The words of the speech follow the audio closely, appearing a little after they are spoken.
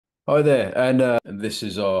Hi there, and this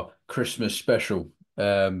is our Christmas special,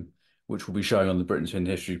 which we'll be showing on the Britain's Hidden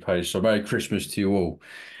History page. So Merry Christmas to you all.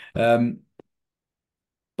 Um,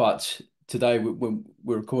 but today we're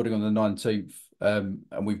recording on the 19th, and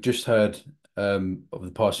we've just heard of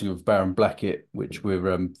the passing of Baron Blackett, which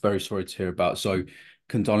we're very sorry to hear about. So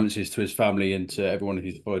condolences to his family and to everyone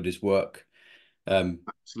who's followed his work. Um,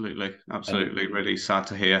 Absolutely, and absolutely. Really sad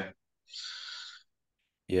to hear.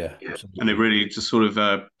 yeah, And it absolutely. really just sort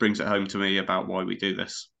of brings it home to me about why we do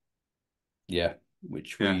this. Yeah,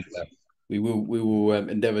 which Yeah. we will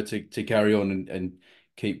endeavour to carry on and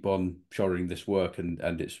keep on shouldering this work and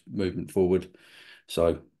its movement forward.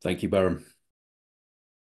 So thank you, Baron.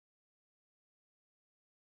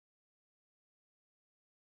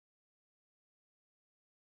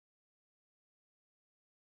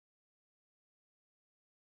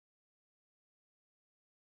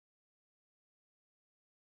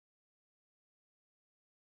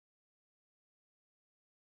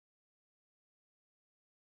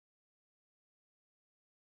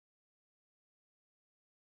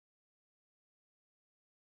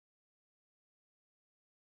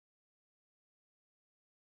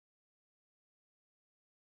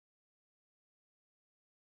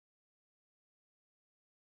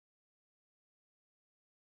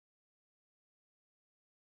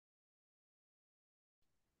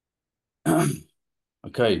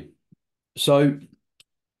 Okay, so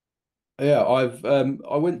yeah,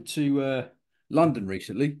 I went to London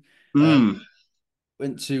recently. Mm.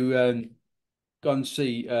 Went to go and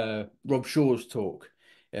see Rob Shaw's talk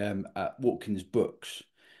at Watkins Books.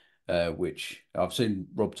 Which I've seen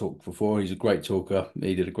Rob talk before. He's a great talker.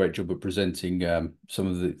 He did a great job of presenting some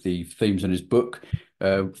of the themes in his book,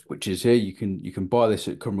 which is here. You can buy this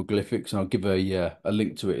at Cumberglyphics, and I'll give a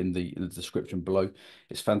link to it in the description below.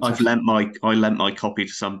 It's fantastic. I lent my copy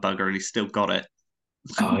to some bugger and he's still got it.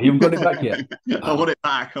 Oh, you haven't got it back yet? I want Ah, it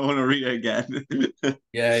back. I want to read it again.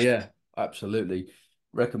 yeah, yeah, absolutely.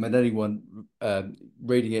 Recommend anyone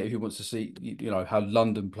reading it if he wants to see, how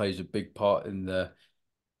London plays a big part in the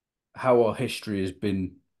how our history has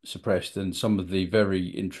been suppressed and some of the very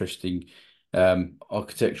interesting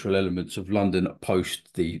architectural elements of London post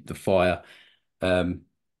the fire, um,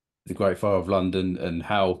 the Great Fire of London, and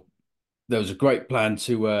how there was a great plan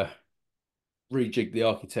to rejig the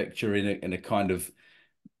architecture in a kind of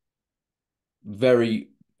very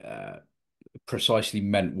precisely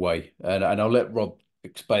meant way. And I'll let Rob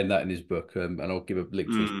explain that in his book, and I'll give a link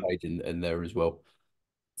to his Mm. page in there as well.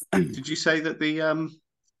 Did you say that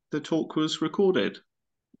the talk was recorded?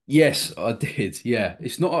 Yes, I did. Yeah,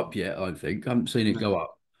 it's not up yet, I think. I haven't seen it go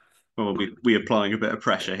up. Well, we applying a bit of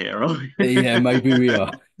pressure here, are Yeah, maybe we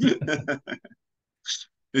are. we?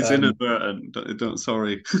 It's Um, inadvertent. Don't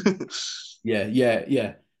sorry. yeah, yeah,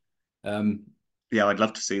 yeah. Um, Yeah, I'd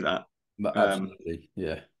love to see that. Um, Absolutely,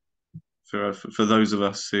 yeah. for those of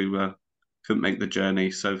us who couldn't make the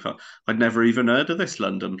journey so far. I'd never even heard of this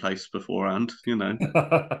London place beforehand.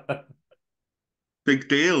 Big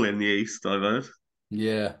deal in the East, I've heard.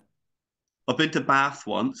 Yeah, I've been to Bath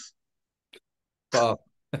once. but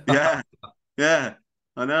Yeah, yeah,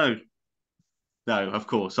 I know. No, of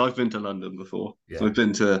course, I've been to London before. So yeah, I've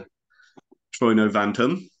been to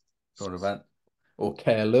Troyno sort of that. Or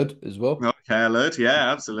Caelud as well. oh, Caelid.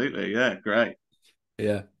 Yeah, absolutely. Yeah, great.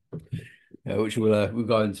 Yeah, yeah, which we'll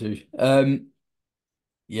go into.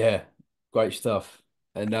 Yeah, great stuff.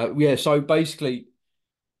 And yeah, so basically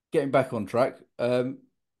getting back on track.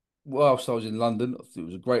 Whilst I was in London, I thought it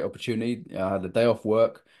was a great opportunity. I had a day off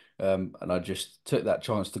work, and I just took that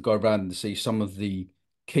chance to go around and see some of the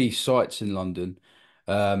key sites in London,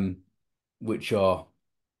 um, which are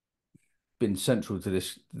been central to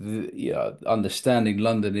this, understanding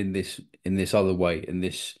London in this other way, in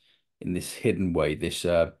this hidden way, this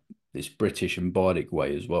British and Bardic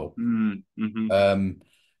way as well. Mm-hmm. Um,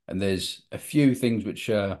 and there's a few things which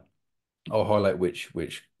I'll highlight, which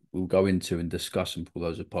we'll go into and discuss and pull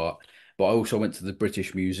those apart. But I also went to the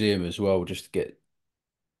British Museum as well, just to get,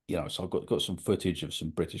 so I've got some footage of some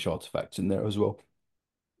British artifacts in there as well.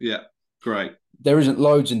 Yeah, great. There isn't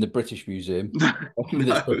loads in the British Museum that's No,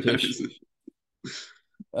 there British. isn't.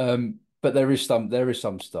 But there is some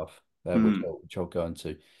stuff which Mm, I'll go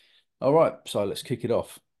into. All right, so let's kick it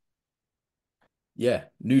off. Yeah,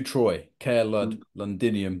 New Troy, Caer Lud, mm,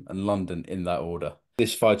 Londinium, and London in that order.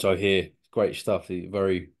 This photo here, great stuff. The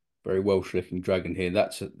very very Welsh-looking dragon here.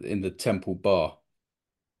 That's in the Temple Bar,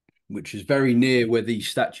 which is very near where these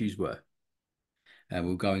statues were, and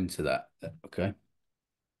we'll go into that. Okay.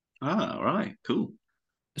 ah, right, cool.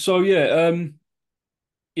 So yeah,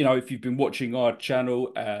 if you've been watching our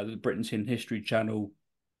channel, the Britain's Hidden History channel,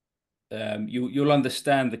 you'll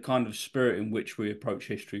understand the kind of spirit in which we approach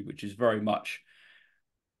history, which is very much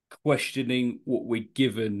questioning what we're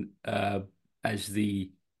given as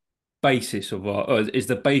the basis of our, or is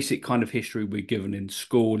the basic kind of history we're given in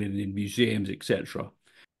school and in museums, etc.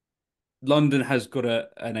 London has got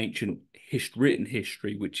an ancient written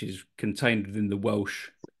history which is contained within the Welsh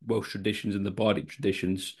traditions and the Bardic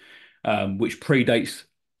traditions, which predates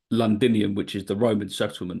Londinium, which is the Roman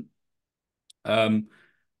settlement. Um,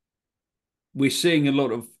 we're seeing a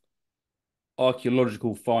lot of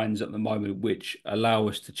archaeological finds at the moment which allow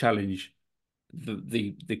us to challenge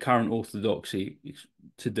the current orthodoxy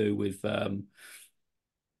to do with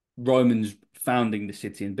Romans founding the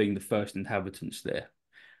city and being the first inhabitants there.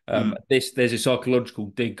 Mm, There's this archaeological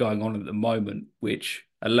dig going on at the moment, which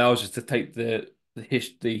allows us to take the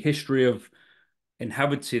history of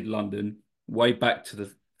inhabited London way back to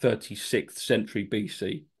the 36th century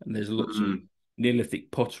BC, and there's lots of mm.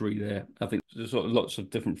 Neolithic pottery there. I think there's sort of lots of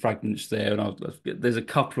different fragments there, and there's a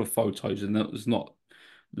couple of photos, and there's not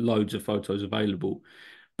loads of photos available,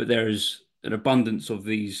 but there is an abundance of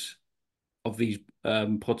these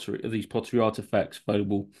pottery artifacts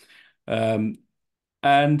available. Um,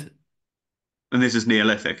 and And this is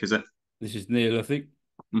Neolithic, is it? this is Neolithic,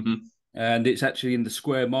 Hmm. and it's actually in the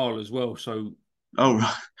square mile as well. So Oh,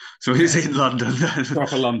 right. So it's in London then.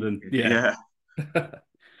 proper London, yeah. Yeah,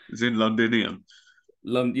 it's in Londinium.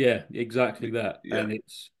 London, yeah, exactly that. Yeah. And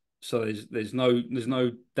it's so there's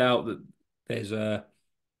no doubt that there's a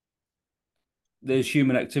there's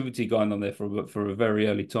human activity going on there for a very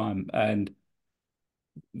early time, and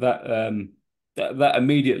that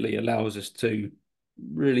immediately allows us to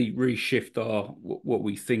really reshift our what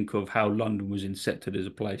we think of how London was incepted as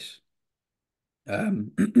a place.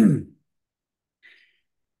 Um,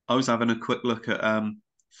 I was having a quick look at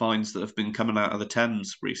finds that have been coming out of the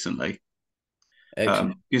Thames recently.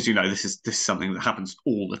 excellent. Because this is something that happens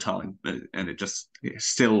all the time, and it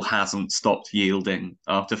still hasn't stopped yielding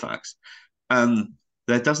artifacts. And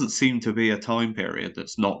there doesn't seem to be a time period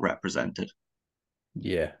that's not represented.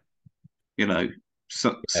 Yeah, You know,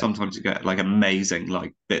 yeah. sometimes you get like amazing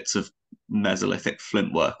like bits of Mesolithic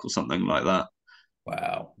flint work or something like that,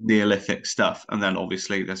 Wow. Neolithic stuff, and then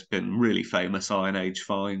obviously there's been really famous Iron Age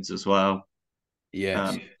finds as well.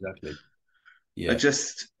 Yes, Um, exactly. I Yeah,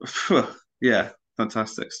 just, yeah,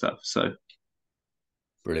 fantastic stuff. So,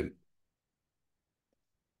 brilliant.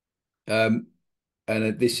 Um,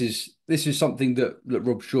 and this is something that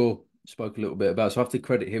Rob Shaw spoke a little bit about, so I have to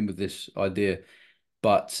credit him with this idea.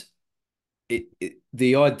 But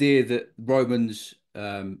the idea that Romans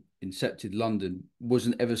incepted London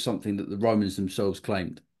wasn't ever something that the Romans themselves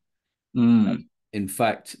claimed. mm, In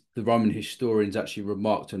fact, the Roman historians actually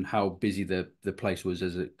remarked on how busy the place was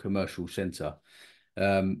as a commercial centre,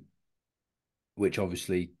 um, which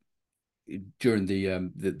obviously during the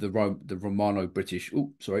Romano British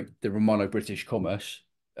the Romano British commerce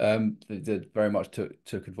they very much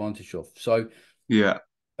took advantage of. yeah,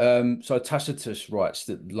 So Tacitus writes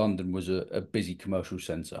that London was a busy commercial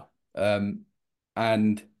centre, um,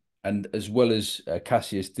 and as well as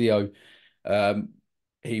Cassius Dio, um,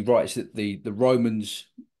 he writes that the Romans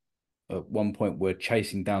at one point were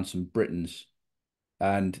chasing down some Britons,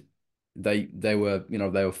 and they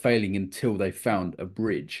were failing until they found a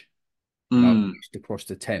bridge, mm, used to cross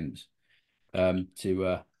the Thames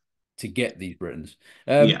to get these Britons.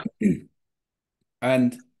 yeah.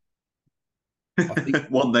 And I think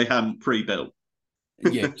One they hadn't pre-built.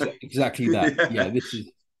 yeah, exactly that. Yeah, Yeah.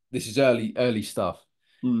 this is early stuff.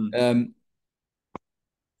 Mm, Um,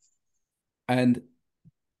 and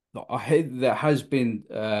I heard there has been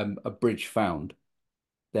a bridge found.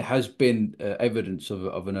 There has been evidence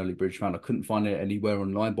of an early bridge found. I couldn't find it anywhere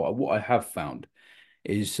online, but what I have found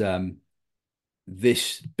is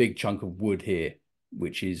this big chunk of wood here,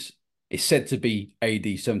 which is said to be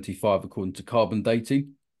AD 75 according to carbon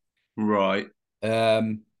dating. right.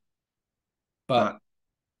 Um, but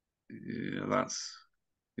That, yeah, that's,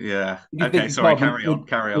 yeah. what do you Okay, think of sorry, carbon? carry on,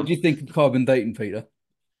 carry What on. do you think of carbon dating, Peter?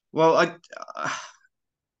 Well,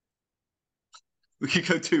 we could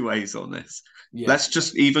go two ways on this. Yeah, Let's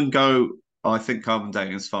just even go, I think carbon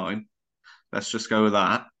dating is fine. Let's just go with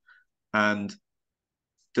that. And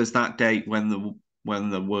does that date when the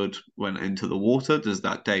wood went into the water? Does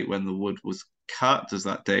that date when the wood was cut? Does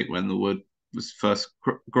that date when the wood was first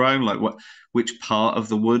grown? Like which part of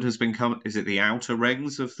the wood has been is it the outer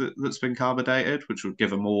rings that's been carbonated, which would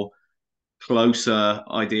give a more closer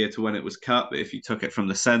idea to when it was cut. But if you took it from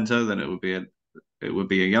the center, then it would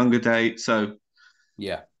be a younger date. So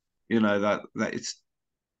yeah, that it's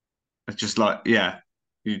just like, yeah,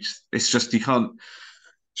 it's just you can't.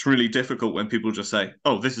 it's really difficult when people just say,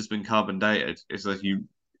 "Oh, this has been carbon dated." Is that you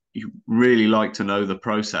really like to know the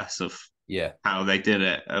process of Yeah, how they did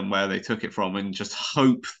it and where they took it from, and just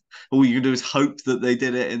hope. All you can do is hope that they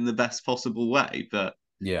did it in the best possible way. But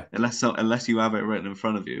yeah, unless you have it written in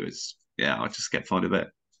front of you, it's I just get find a bit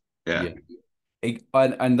yeah yeah.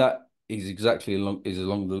 And that is exactly along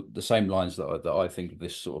the same lines that I think of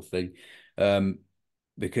this sort of thing, um,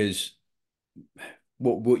 because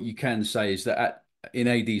what you can say is that in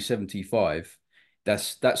AD 75,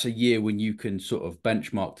 that's a year when you can sort of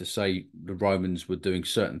benchmark to say the Romans were doing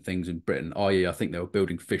certain things in Britain, i.e., I think they were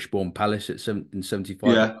building Fishbourne Palace in 75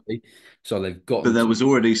 yeah. AD. So they've But gotten there to was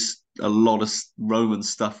already a lot of Roman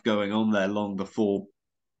stuff going on there long before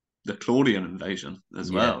the Claudian invasion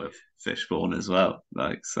as yeah, well, of Fishbourne as well.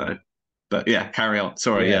 Like so, but yeah, carry on.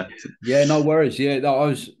 Sorry, yeah, yeah, yeah. No worries. Yeah, no,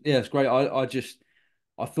 yeah, it's great.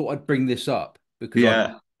 I thought I'd bring this up because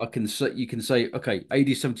yeah, I can say you can say okay,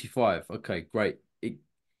 AD 75. Okay, great.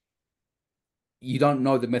 You don't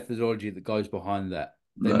know the methodology that goes behind that.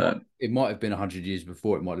 no, It might have been 100 years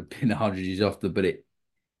before, it might have been 100 years after, but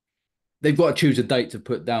they've got to choose a date to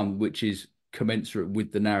put down which is commensurate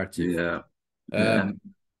with the narrative. yeah, yeah. Um,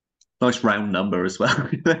 Nice round number as well.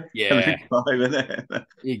 yeah, 75, isn't it?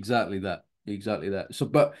 exactly that, exactly that. So,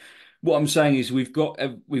 but what I'm saying is we've got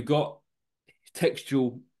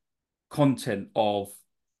textual content of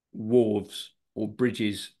wharves or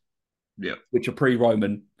bridges Yeah, which are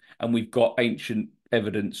pre-Roman, and we've got ancient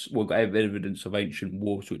evidence. We've got evidence of ancient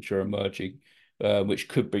wharves which are emerging, which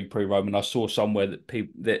could be pre-Roman. I saw somewhere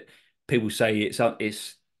that people say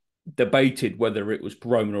it's debated whether it was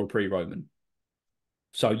Roman or pre-Roman.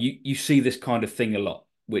 So you see this kind of thing a lot,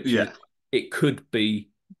 which is yeah, it could be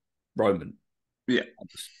Roman. yeah,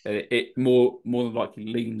 It more than likely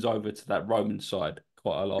leans over to that Roman side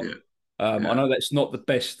quite a lot. yeah, I yeah, know that's not the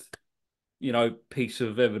best, piece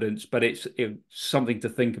of evidence, but it's something to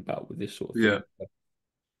think about with this sort of yeah. thing.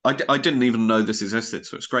 I didn't even know this existed,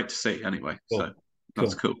 so it's great to see anyway. So Cool,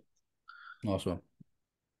 that's cool, cool. nice one.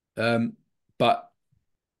 But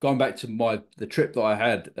going back to the trip that I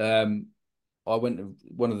had, I went to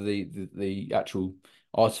one of the actual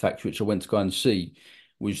artifacts which I went to go and see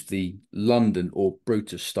was the London or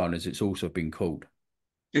Brutus stone, as it's also been called.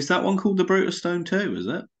 Is that one called the Brutus Stone too? Is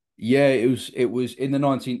it? Yeah, it was in the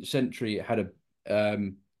 19th century. It had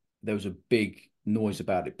there was a big noise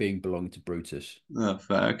about it being belonging to Brutus Oh,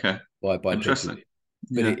 fair. Okay. by people, Interesting.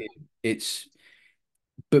 but Yeah. it's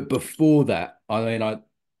but before that, I mean,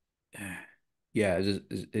 yeah,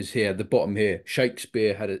 as here at the bottom here,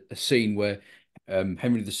 Shakespeare had a scene where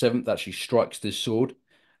Henry VII actually strikes this sword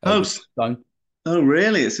Oh, with stone. oh,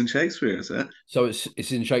 really? It's in Shakespeare, is it? So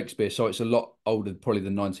it's in Shakespeare, so it's a lot older, probably the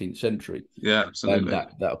 19th century. Yeah, absolutely.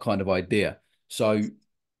 That kind of idea. So,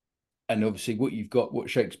 and obviously, what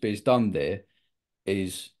Shakespeare's done there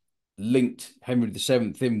is linked Henry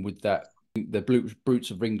VII in with that the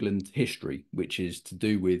Brutes of England history, which is to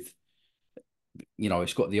do with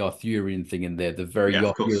it's got the Arthurian thing in there, the Yeah, very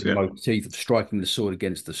of course. Arthurian Yeah. motif of striking the sword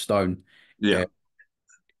against the stone, Yeah.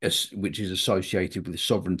 uh, which is associated with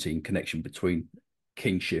sovereignty and connection between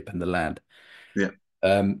kingship and the land. Yeah.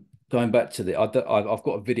 Going back to I've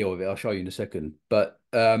got a video of it. I'll show you in a second. But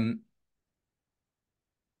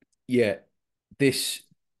yeah, this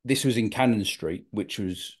this was in Cannon Street, which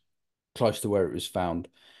was close to where it was found.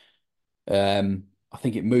 I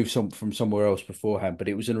think it moved from somewhere else beforehand, but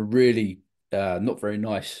it was in a really not very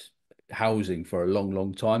nice housing for a long,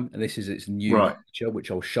 long time. And this is its new Right. feature,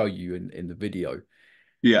 which I'll show you in the video.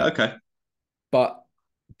 Yeah. Uh, Okay. but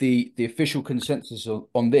the official consensus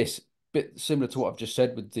on this, bit similar to what I've just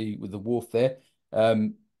said with the wharf there,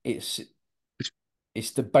 um, it's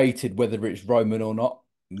it's debated whether it's Roman or not.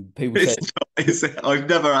 People say, It's not, is it? I've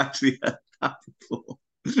never actually heard that before.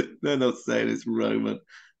 They're not saying it's Roman.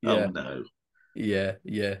 Oh yeah, no. yeah,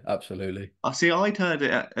 yeah, absolutely, I see. I'd heard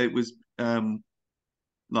it. It was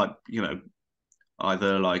like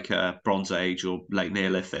either like Bronze Age or late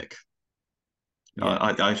Neolithic. yeah,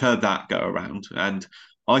 I'd heard that go around, and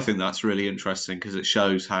I think that's really interesting because it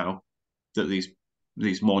shows how that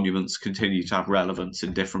these monuments continue to have relevance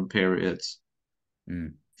in different periods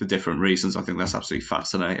mm, for different reasons. I think that's absolutely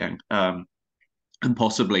fascinating, and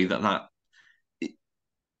possibly that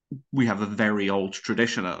we have a very old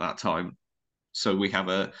tradition at that time, so we have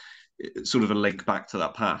a sort of a link back to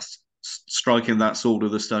that past. Striking that sword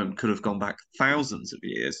with a stone could have gone back thousands of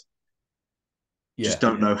years. Just yeah,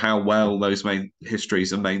 don't know how well those main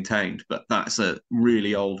histories are maintained, but that's a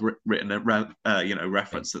really old written yeah,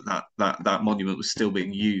 reference that monument was still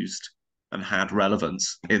being used and had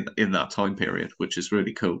relevance in that time period, which is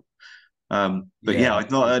really cool. But yeah, Yeah,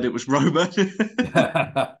 I'd not heard it was Roman, but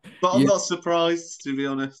I'm yeah. not surprised to be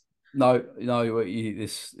honest. No, no,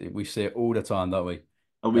 this we see it all the time, don't we?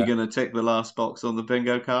 Are we Uh, going to tick the last box on the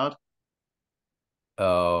bingo card?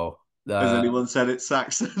 oh, Has uh, anyone said it's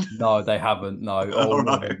Saxon? no, they haven't. No, All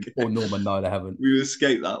right, okay. Or Norman. No, they haven't. We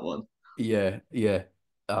escaped that one. Yeah, yeah.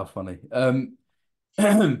 How funny.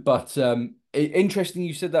 But interesting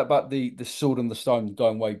you said that about the sword and the stone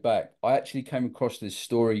going way back. I actually came across this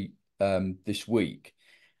story this week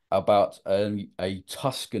about a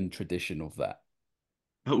Tuscan tradition of that.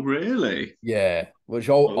 Oh, really? Yeah, which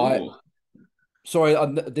I Oh, sorry,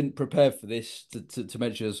 didn't prepare for this to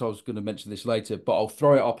mention this. I was going to mention this later, but I'll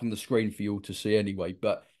throw it up on the screen for you all to see anyway.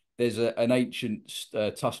 But there's an ancient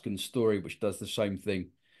Tuscan story which does the same thing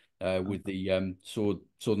with the sword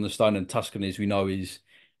and the stone. And Tuscan, as we know, is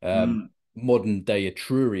um, mm, modern day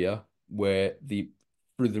Etruria, where the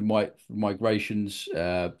through the migrations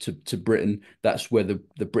to Britain, that's where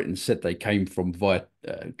the Britons said they came from via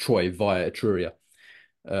Troy, via Etruria.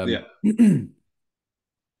 yeah, Um,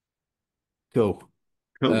 cool.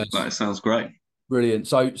 cool. Uh, That sounds great. Brilliant.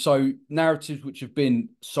 So narratives which have been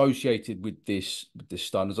associated with this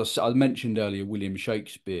stone, as I mentioned earlier, William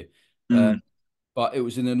Shakespeare, uh, Mm, but it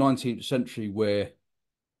was in the 19th century where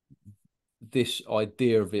this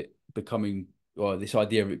idea of it becoming, or this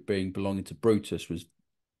idea of it being belonging to Brutus was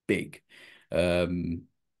big. Um,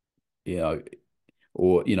 you know,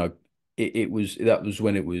 or it was that was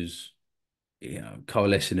when it was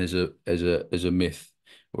coalescing as a myth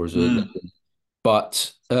or as a mm, legend.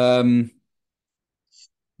 But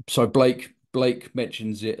so Blake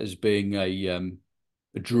mentions it as being a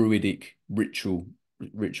druidic ritual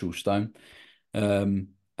stone, and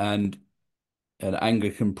an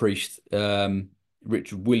Anglican priest,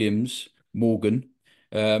 Richard Williams Morgan,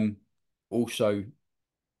 um, also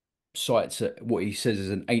cites what he says is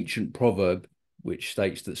an ancient proverb which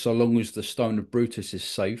states that so long as the stone of Brutus is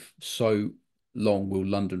safe, so long will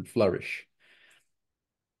London flourish.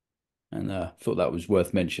 And thought that was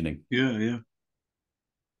worth mentioning. yeah, yeah.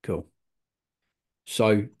 Cool.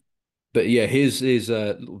 So but yeah, here's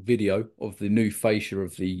a little video of the new fascia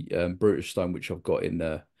of the Brutus stone, which I've got in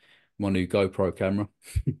my new GoPro camera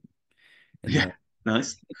in Yeah,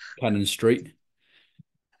 nice. Cannon Street.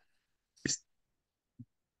 Is,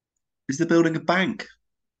 is the building a bank?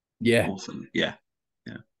 Yeah, Awesome. Yeah,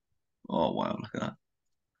 yeah. Oh, wow, look at that.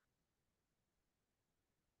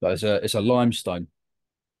 but it's a limestone.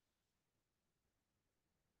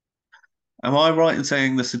 Am I right in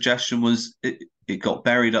saying the suggestion was it got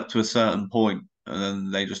buried up to a certain point and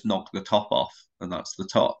then they just knocked the top off and that's the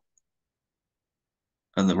top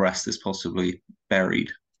and the rest is possibly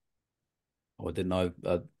buried? Oh, I didn't know.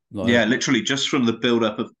 Not Yeah, heard. literally just from the build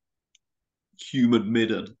up of human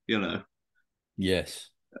midden, you know, Yes,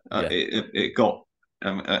 yeah, it got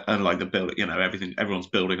and like the building, you know, everyone's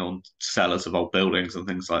building on cellars of old buildings and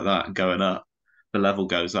things like that and going up. The level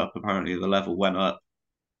goes up. Apparently, the level went up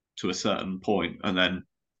to a certain point, and then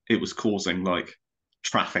it was causing like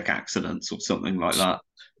traffic accidents or something like that.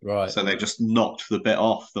 right, So they just knocked the bit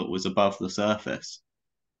off that was above the surface,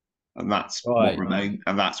 and that's what right, remained,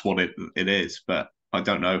 and that's what it is. But I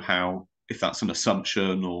don't know how if that's an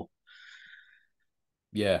assumption or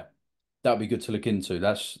yeah. That'd be good to look into. you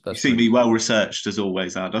That's see pretty. me well researched as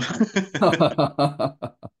always, Adam.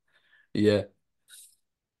 Yeah.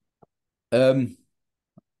 Um.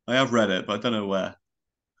 I have read it, but I don't know where.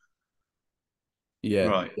 Yeah.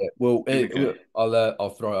 Right, Yeah. Well, here we go. I'll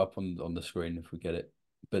throw it up on the screen if we get it.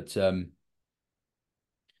 But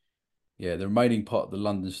yeah, the remaining part of the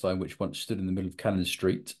London stone, which once stood in the middle of Cannon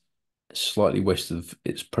Street, slightly west of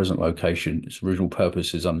its present location, its original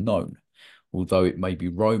purpose is unknown. Although it may be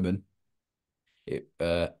Roman,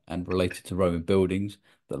 and related to Roman buildings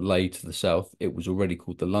that lay to the south, it was already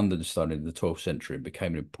called the London Stone in the 12th century and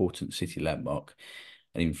became an important city landmark.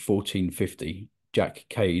 And in 1450, Jack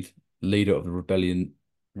Cade, leader of the rebellion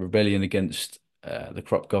against the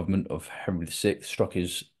corrupt government of Henry VI, struck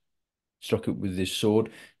it with his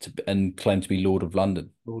sword and claimed to be Lord of London,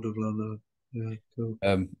 Lord of London. Yeah, cool.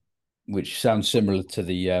 um, which sounds similar to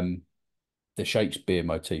the Shakespeare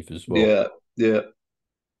motif as well. Yeah, yeah.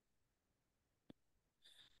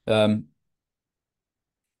 Um,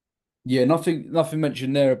 yeah, nothing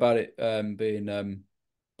mentioned there about it being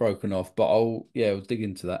broken off, but I'll dig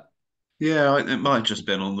into that. Yeah, it might have just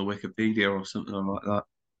been on the Wikipedia or something like that.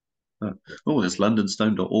 Oh, there's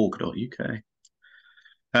londonstone.org.uk.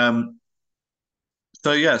 Um,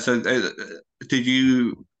 so yeah, did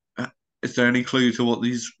you? Is there any clue to what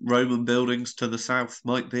these Roman buildings to the south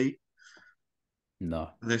might be?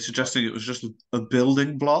 No. Are they suggesting it was just a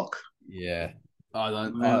building block? Yeah. I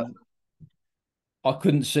don't. Yeah. I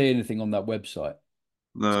couldn't see anything on that website.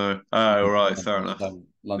 No. Oh, right, fair enough.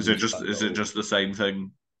 London Is it Stone.org. just the same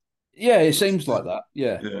thing? Yeah, it seems like that.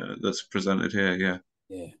 Yeah, Yeah, that's presented here. Yeah.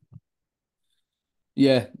 yeah,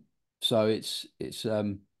 yeah. So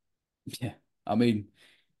yeah. I mean,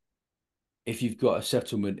 if you've got a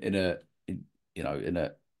settlement in a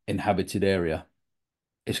inhabited area,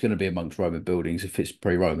 it's going to be amongst Roman buildings if it's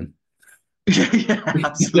pre-Roman. Yeah, yeah,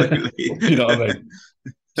 absolutely. You know what I mean?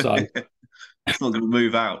 So It's not going to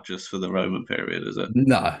move out just for the Roman period, is it?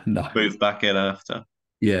 no, no. Move back in after,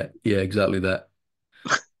 Yeah, yeah, exactly that.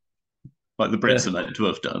 like the Brits are Yeah, meant to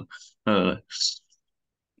have done. Uh,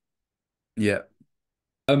 yeah.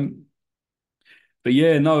 But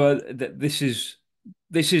yeah, no. This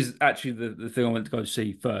is actually the thing I went to go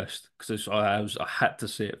see first because I had to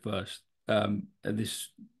see it first. And this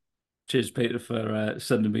cheers Peter for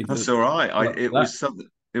sending me that's the all right. that.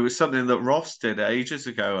 It was something that Ross did ages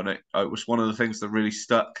ago, and it was one of the things that really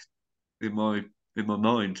stuck in my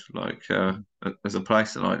mind, like as a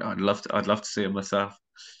place, and I'd love to see it myself.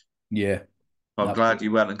 Yeah, I'm glad absolutely.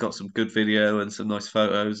 you went and got some good video and some nice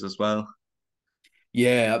photos as well.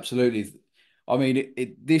 Yeah, absolutely. I mean,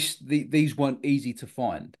 these weren't easy to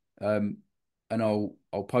find. And I'll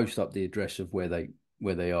post up the address of where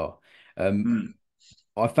they are. Um, Mm,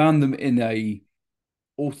 I found them in a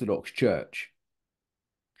Orthodox church,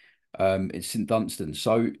 in St Dunstan.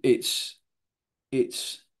 So it's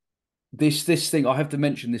this thing. I have to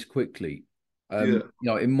mention this quickly.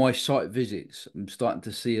 yeah. In my site visits, I'm starting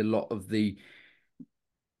to see a lot of the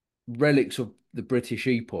relics of the British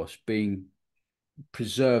epos being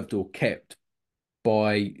preserved or kept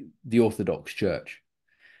by the Orthodox Church.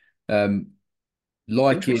 Um,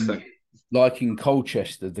 like in Interesting. like in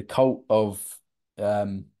Colchester, the cult of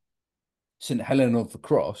um, St Helena of the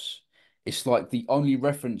Cross, it's like the only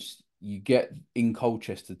reference you get in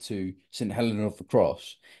Colchester to St Helena of the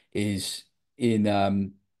Cross is in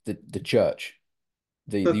the church,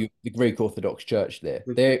 the Greek Orthodox Church there,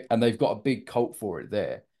 and they've got a big cult for it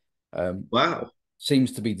there. Um, Wow.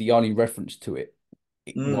 Seems to be the only reference to it.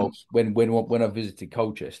 Mm, Whilst when I visited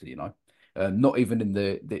Colchester, not even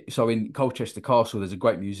in so in Colchester Castle, there's a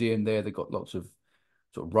great museum there. They've got lots of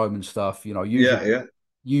sort of Roman stuff, yeah, yeah.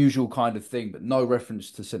 usual kind of thing, but no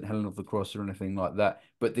reference to St Helena of the Cross or anything like that.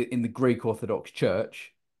 But in the Greek Orthodox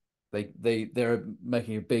Church, they're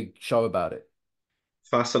making a big show about it.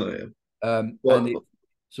 Fascinating. And What it,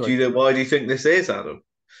 do you sorry, know? Why do you think this is, Adam?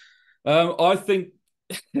 I think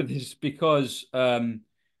this is because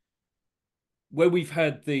where we've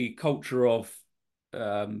had the culture of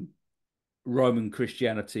um, Roman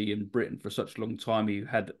Christianity in Britain for such a long time, you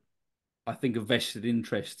had, I think, a vested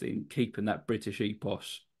interest in keeping that British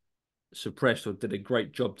ethos suppressed, or did a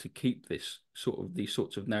great job to keep these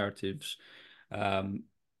sorts of narratives um,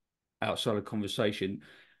 outside of conversation.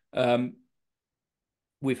 Um,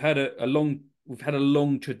 we've had a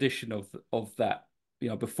long tradition of that.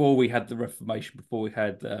 Before we had the Reformation, before we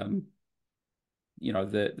had the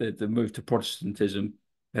move to Protestantism,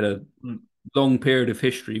 we had a Mm, long period of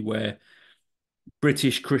history where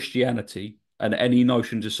British Christianity and any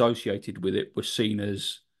notions associated with it were seen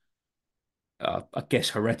as, I guess,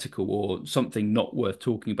 heretical or something not worth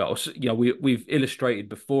talking about. We've illustrated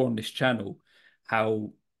before on this channel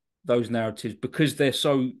how those narratives, because they're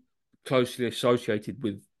so closely associated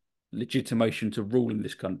with legitimation to rule in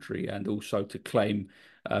this country and also to claim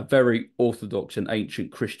very orthodox and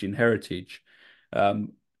ancient Christian heritage,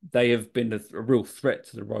 um, they have been a real threat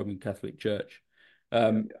to the Roman Catholic Church. yeah,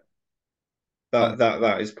 Um, yeah. um,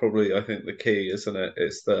 That is probably, I think, the key, isn't it?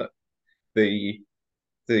 It's that the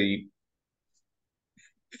the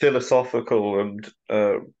philosophical and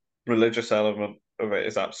religious element of it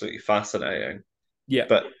is absolutely fascinating, yeah,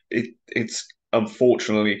 but it's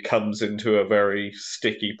unfortunately comes into a very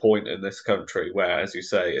sticky point in this country where, as you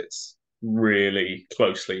say, it's really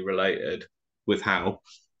closely related with how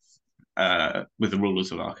with the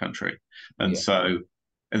rulers of our country, and yeah, so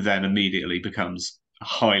then immediately becomes a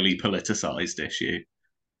highly politicized issue.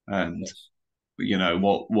 And yes,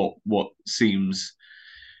 what seems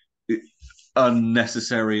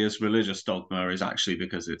unnecessary as religious dogma is actually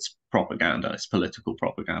because it's propaganda, it's political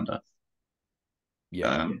propaganda, yeah,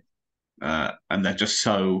 um, and they're just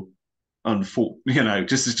so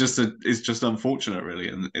just it's just unfortunate really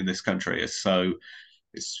in this country.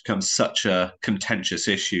 It's become such a contentious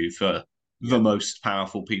issue for the yeah, most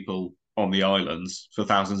powerful people on the islands for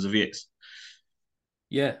thousands of years.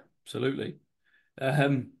 yeah, absolutely.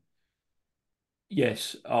 Um,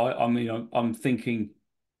 yes, I mean, I'm thinking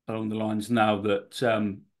along the lines now that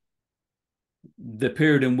the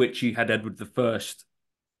period in which you had Edward the First,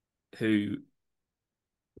 who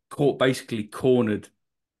basically cornered,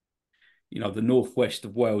 the northwest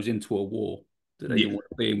of Wales into a war that they didn't Yeah, want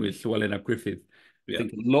to be in with Llewellyn Ap Griffith. I yeah,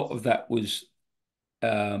 think a lot of that was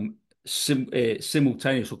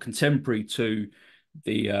simultaneous or contemporary to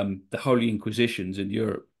the Holy Inquisitions in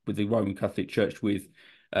Europe with the Roman Catholic Church, with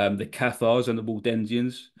the Cathars and the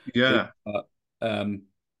Waldensians, who yeah, are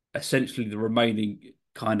essentially the remaining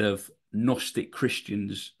kind of Gnostic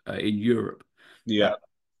Christians in Europe. Uh, yeah.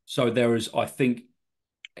 so there is, I think,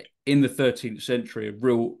 in the 13th century, a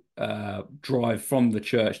real drive from the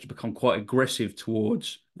church to become quite aggressive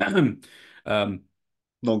towards um,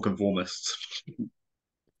 Non-conformists.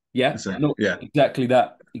 yeah, So no, yeah, exactly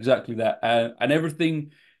that, and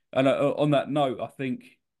everything. And on that note, I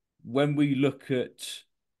think when we look at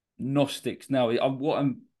Gnostics now, what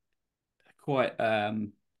I'm quite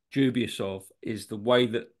dubious of is the way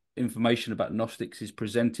that information about Gnostics is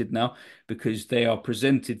presented now, because they are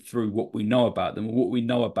presented through what we know about them, and what we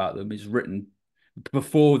know about them is written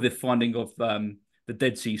before the finding of the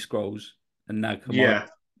Dead Sea Scrolls and Nag Hammadi. yeah,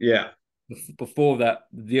 yeah. Before that,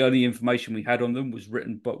 the only information we had on them were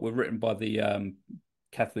written by the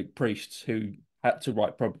Catholic priests who had to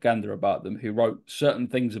write propaganda about them, who wrote certain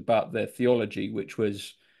things about their theology, which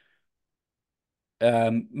was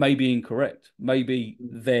maybe incorrect, maybe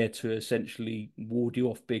there to essentially ward you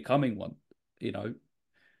off becoming one. You know,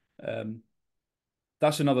 um,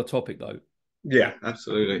 that's another topic though. Yeah,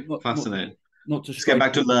 absolutely. Not not Fascinating. not to Let's get stray.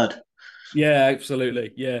 back to Lud. Yeah,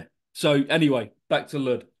 absolutely. Yeah. So anyway, back to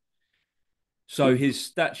Lud. So his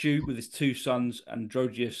statue with his two sons,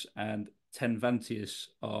 Androgeus and Tenvantius,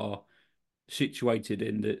 are situated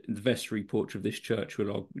in the vestry porch of this church,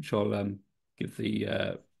 which I'll give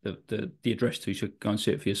the address to, so you go and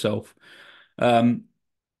see it for yourself. Um,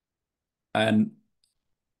 and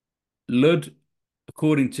Lud,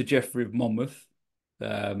 according to Geoffrey of Monmouth,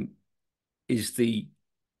 um, is the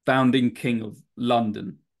founding king of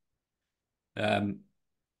London, um,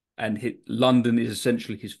 and London is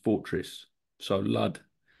essentially his fortress. So Lud,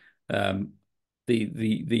 um,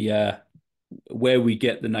 the where we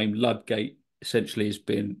get the name Ludgate essentially has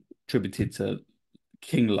been attributed to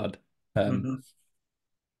King Lud. Um, Mhm.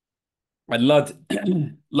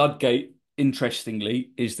 and Ludgate,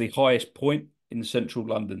 interestingly, is the highest point in central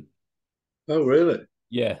London. Oh, really?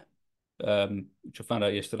 Yeah, which I found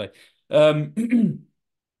out yesterday. Um,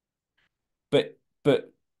 but the,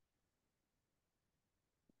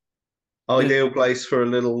 Ideal place for a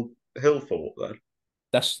little hill fort, then.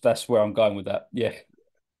 that's where I'm going with that. Yeah,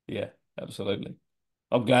 yeah, absolutely.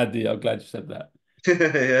 I'm glad you said that.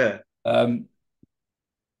 Yeah, Um,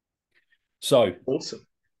 so awesome.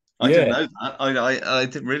 I didn't yeah, know that.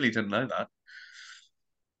 I really didn't know that.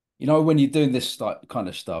 when you're doing this kind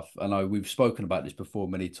of stuff, I know we've spoken about this before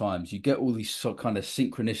many times, you get all these kind of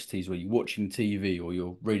synchronicities where you're watching TV or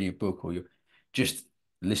you're reading a book or you're just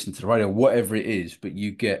listening to the radio, whatever it is, but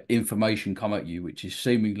you get information come at you which is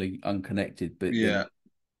seemingly unconnected. But then Yeah.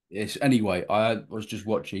 it's anyway, I was just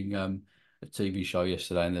watching a TV show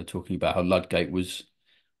yesterday and they're talking about how Ludgate was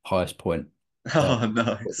highest point. Oh,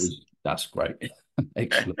 nice. That's great.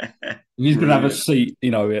 Excellent. If he's going to have a Brilliant.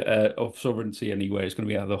 seat, of sovereignty anywhere, it's going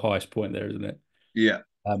to be at the highest point there, isn't it? Yeah.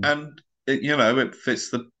 Um, And it fits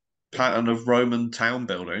the pattern of Roman town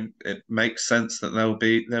building. It makes sense that there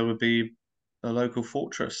would be a local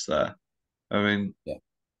fortress there. I mean,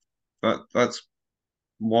 yeah. that's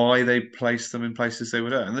why they placed them in places they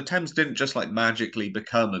were doing. And the Thames didn't just like magically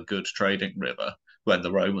become a good trading river when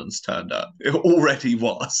the Romans turned up. It already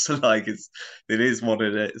was. Like it is what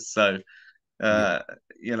it is. So Yeah.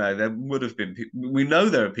 uh, there would have been people. We know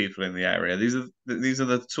there are people in the area. These are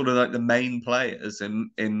the sort of like the main players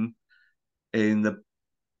in the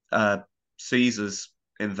uh, Caesar's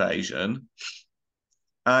invasion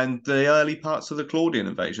and the early parts of the Claudian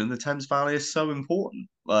invasion. The Thames Valley is so important.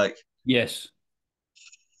 Like Yes.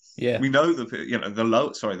 Yeah. we know the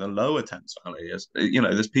lower Thames Valley is.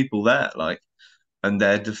 There's people there, like, and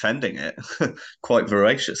they're defending it quite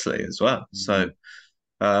voraciously as well. So, Mhm.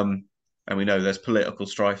 um, and we know there's political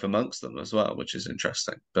strife amongst them as well, which is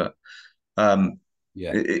interesting. But um,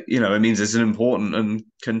 Yeah. it means it's an important and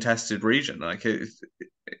contested region. Like it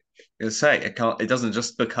doesn't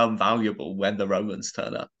just become valuable when the Romans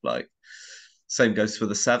turn up. Like same goes for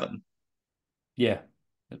the Seven. Yeah.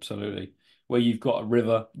 Absolutely. Where you've got a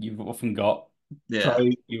river, you've often got Yeah.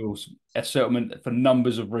 trade, you also a settlement for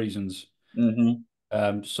numbers of reasons. Hmm.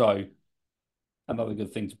 So another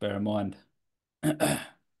good thing to bear in mind.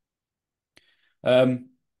 Um,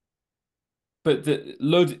 but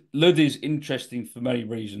Lud is interesting for many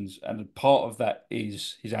reasons, and part of that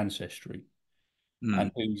is his ancestry and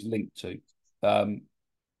Mm. who he's linked to. Um,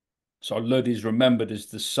 So Lud is remembered as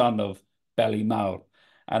the son of Beli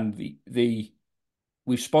and the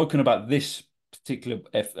we've spoken about this particular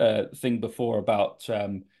thing before about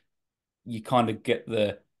you kind of get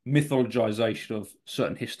the mythologization of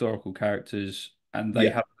certain historical characters, and they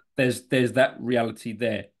Yeah, have there's that reality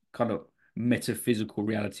there, kind of metaphysical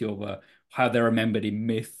reality of how they're remembered in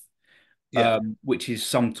myth, yeah, which is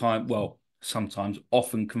sometimes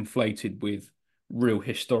often conflated with real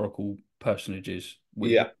historical personages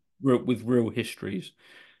yeah. with real histories.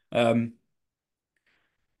 Um,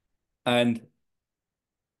 and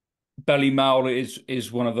Belly Mal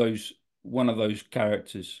is one of those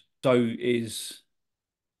characters. So is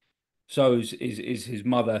his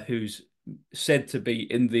mother, who's said to be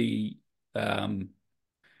in um,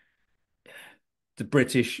 the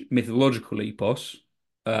British mythological epos,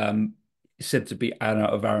 um, said to be Anna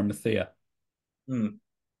of Arimathea, Mm,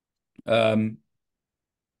 um,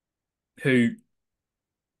 who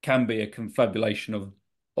can be a confabulation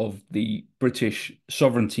of the British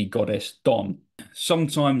sovereignty goddess Don.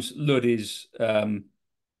 Sometimes Lud is the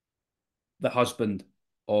husband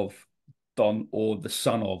of Don or the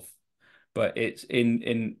son of, but it's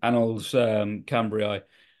in Annals Cambriae,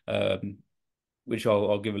 um, which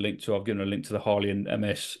I'll give a link to. I've given a link to the Harleian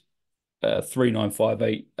MS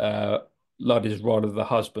 3958. Lud is rather the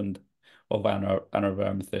husband of Anna of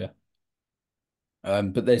Arimathea.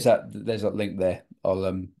 But there's that link there.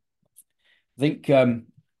 I'll think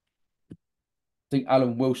think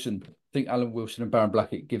Alan Wilson and Baron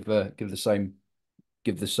Blackett give the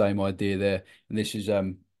same idea there. And this is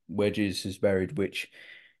where Jesus is buried, which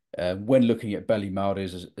when looking at Belly Mound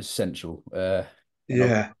is essential. And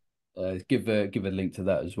I'll yeah. give a link to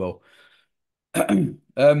that as well.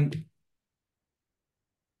 um,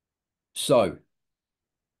 so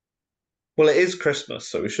Well, it is Christmas,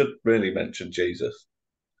 so we should really mention Jesus.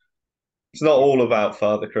 It's not all about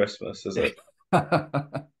Father Christmas, is it?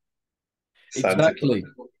 Santa Claus.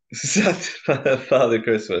 exactly. Father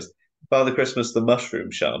Christmas. Father Christmas, the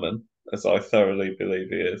mushroom shaman, as I thoroughly believe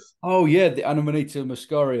he is. Oh yeah, the Amanita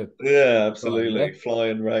muscaria Yeah, guy. Yeah, absolutely.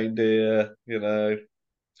 Flying reindeer, But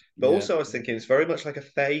yeah. also, I was thinking it's very much like a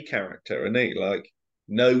Fey character, isn't he? Like,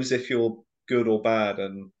 knows if you're good or bad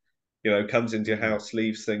and, comes into your Mm. house,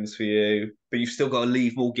 leaves things for you, but you've still got to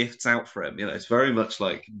leave more gifts out for him. It's very much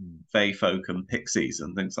like Mm. Fey folk and pixies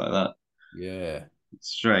and things like that. Yeah, It's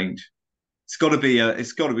strange. It's got to be, I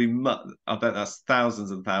bet that's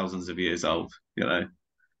thousands and thousands of years old,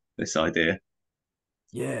 this idea.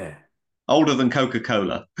 yeah. Older than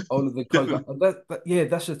Coca-Cola. All of the Coca. Yeah,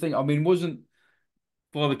 that's the thing. I mean, wasn't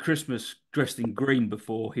Father Christmas dressed in green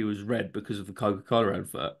before he was red because of the Coca-Cola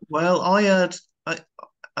advert? Well,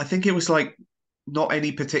 I think it was like not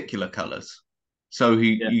any particular colours. So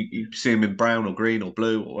Yeah. you see him in brown or green or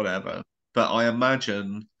blue or whatever. But I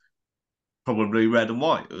imagine probably red and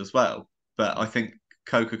white as well. But I think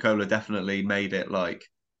Coca-Cola definitely made it like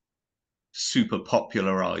super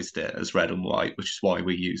popularized it as red and white, which is why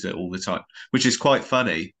we use it all the time, which is quite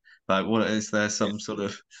funny. Like, what is there some sort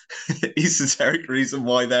of esoteric reason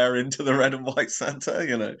why they're into the red and white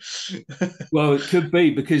Santa? Well, it could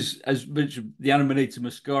be because, as mentioned, the Amanita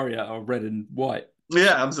muscaria are red and white. So,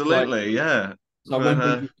 Yeah, like, absolutely. Yeah. so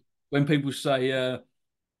But when people say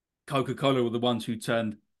Coca-Cola were the ones who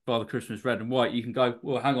turned Father Christmas red and white, you can go,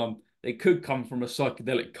 well, hang on, it could come from a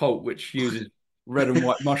psychedelic cult which uses red and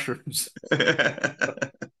white mushrooms.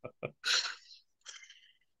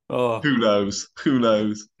 Oh, who knows? Who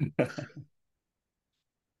knows?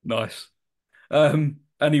 nice.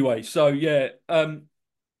 Anyway, so yeah,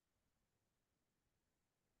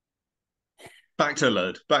 Back to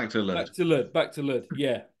Lud. Back to Lud. back to Lud.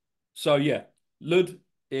 Yeah. So yeah, Lud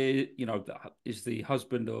is, is the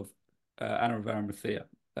husband of Anna of Arimathea,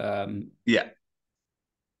 um, Yeah.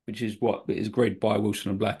 which is what is agreed by Wilson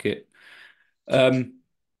and Blackett, um,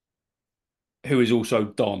 who is also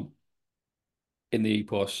Don in the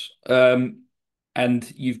epos.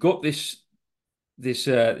 And you've got this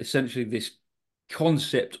essentially this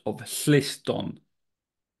concept of Hliston,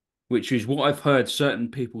 which is what I've heard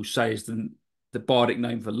certain people say is the bardic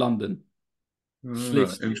name for London. Ah,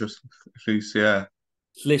 Hlis, interesting. At least, yeah.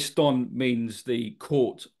 Hliston means the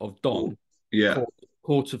court of Cool. Don, Yeah.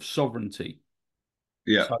 court of sovereignty.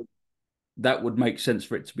 Yeah. So that would make sense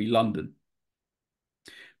for it to be London.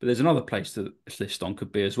 But there's another place that Hliston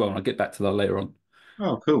could be as well, and I'll get back to that later on.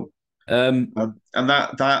 Oh, cool. Um, And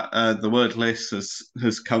that the word list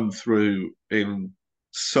has come through in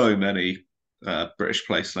so many British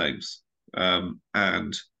place names,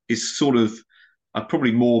 and is sort of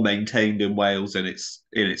probably more maintained in Wales in its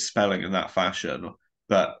spelling in that fashion.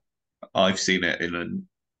 But I've seen it in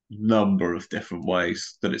number of different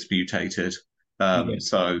ways that it's mutated. Yeah.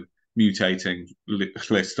 So mutating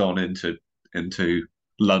Liston into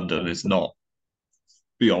London is not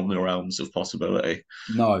beyond the realms of possibility.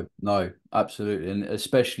 No, no, absolutely, and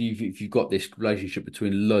especially if you've got this relationship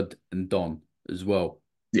between Lud and Don as well.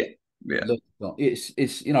 Yeah, yeah. Lud, Don. It's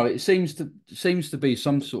it seems to be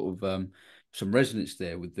some sort of some resonance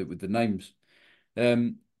there with the names.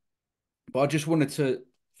 Um, but I just wanted to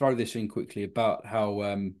throw this in quickly about how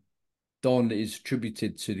Don is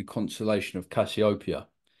attributed to the constellation of Cassiopeia,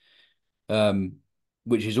 um,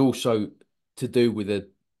 which is also to do with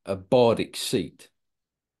a bardic seat.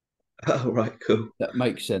 Oh, right, cool. That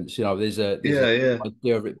makes sense. There's a Yeah, yeah.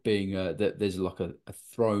 idea of it being that there's like a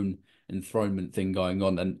throne enthronement thing going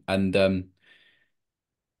on, and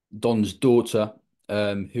Don's daughter,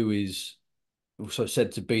 who is also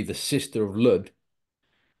said to be the sister of Lud,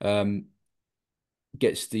 um,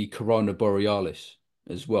 gets the corona borealis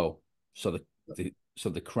as well. So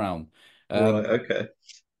the crown. Right, Um, okay.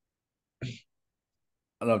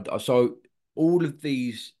 so all of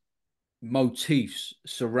these motifs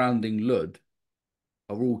surrounding Lud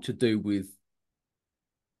are all to do with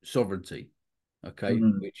sovereignty. Okay,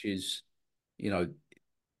 Mm, which is you know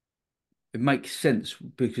it makes sense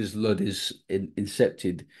because Lud is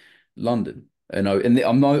incepted London. And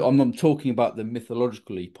I'm not talking about the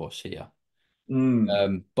mythological epos here,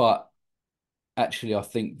 mm, but actually I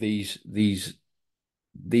think these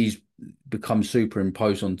become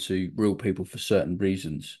superimposed onto real people for certain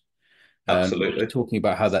reasons. absolutely. Talking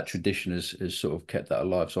about how that tradition has sort of kept that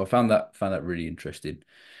alive. So I found that really interesting.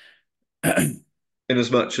 In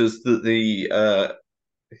as much as the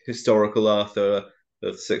historical Arthur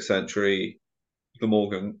of the 6th century, the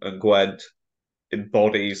Morgan and Gwent,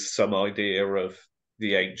 embodies some idea of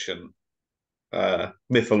the ancient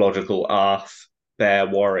mythological Arth, bear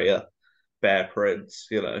warrior, bear prince,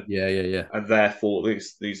 Yeah, yeah, yeah, and therefore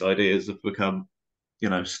these ideas have become,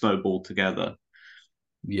 snowballed together.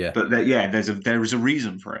 yeah, But yeah, there is a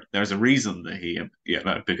reason for it. There's a reason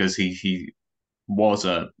that because he was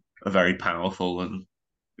a very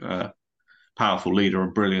uh, powerful leader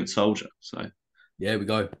and brilliant soldier. So yeah. We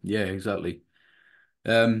go. Yeah, exactly.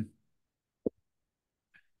 Um,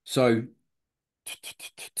 so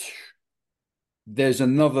there's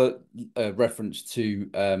another reference to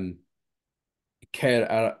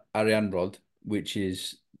Caer Arianrhod, which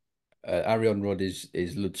is Arianrhod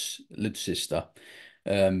is Lud's sister,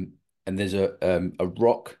 and there's a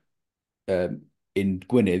rock um, in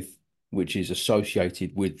Gwynedd which is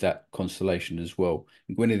associated with that constellation as well.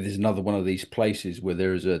 And Gwynedd is another one of these places where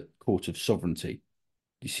there is a court of sovereignty.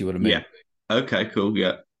 Do you see what I yeah, mean? okay, cool,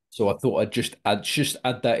 yeah. So I thought I'd just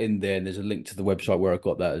add that in there, and there's a link to the website where I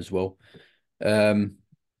got that as well. Um,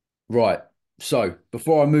 right. So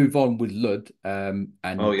before I move on with Lud, Oh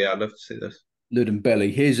and yeah, I'd love to see this. Lud and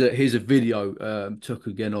Belly, here's a video took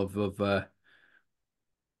again of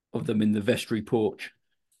them in the vestry porch.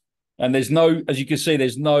 And there's no, as you can see,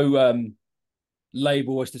 there's no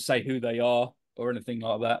label as to say who they are or anything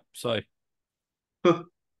like that. So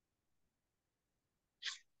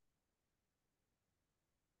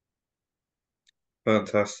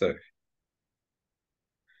Fantastic.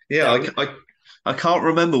 Yeah, yeah, I can't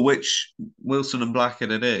remember which Wilson and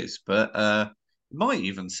Blackett it is, but it might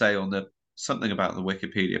even say on the something about the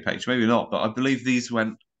Wikipedia page, maybe not, but I believe these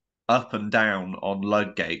went up and down on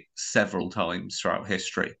Ludgate several times throughout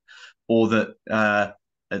history, or that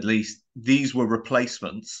at least these were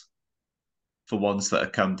replacements for ones that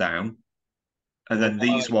have come down, and then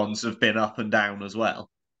these right. ones have been up and down as well.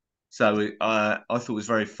 So I thought it was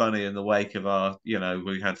very funny in the wake of our,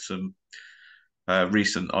 we had some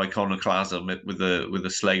recent iconoclasm with the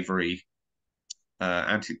slavery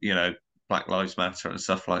anti, Black Lives Matter and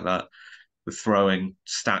stuff like that, with throwing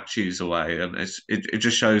statues away, and it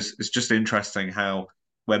just shows it's just interesting how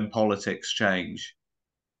when politics change,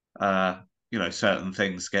 certain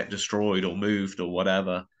things get destroyed or moved or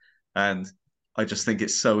whatever, and I just think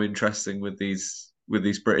it's so interesting with these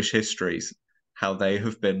British histories how they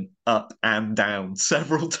have been up and down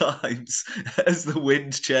several times as the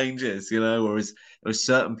wind changes, whereas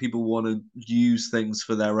certain people want to use things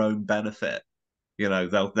for their own benefit,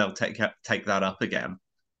 they'll take that up again,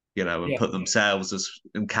 and Yeah. put themselves as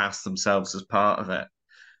and cast themselves as part of it.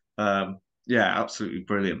 Yeah, absolutely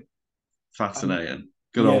brilliant, And fascinating,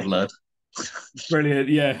 good yeah, old lad. brilliant.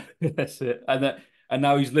 Yeah, that's it. And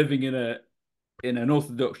now he's living in an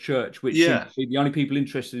Orthodox church, which seems Yeah, to be the only people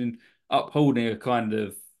interested in upholding a kind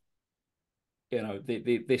of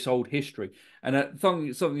this old history. And something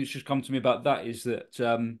that's just come to me about that is that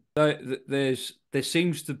there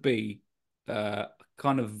seems to be a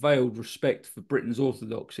kind of veiled respect for Britain's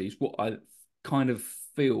orthodoxy is what I kind of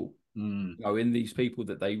feel, Mm, in these people,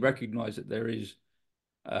 that they recognise that there is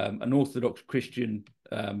an Orthodox Christian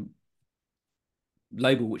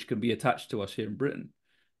label which can be attached to us here in Britain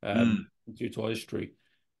mm. due to our history.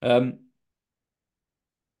 Um,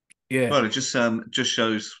 yeah. Well, it just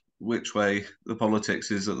shows which way the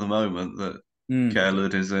politics is at the moment. That Mm.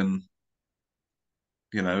 Caelid is in,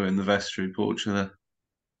 in the vestry porch Yeah.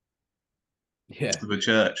 of a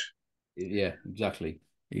church. Yeah. Exactly.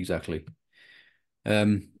 Exactly.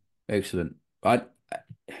 Um, Excellent. I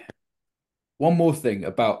One more thing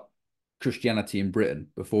about Christianity in Britain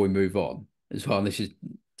before we move on as well. And this is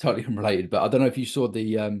totally unrelated, but I don't know if you saw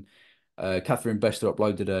the Catherine Bester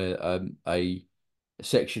uploaded a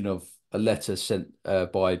section of a letter sent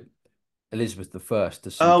by Elizabeth I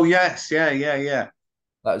to St. Oh yes, yeah, yeah, yeah,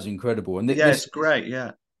 That was incredible. And yeah. this, It's great.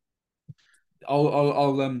 Yeah.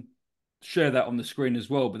 I'll share that on the screen as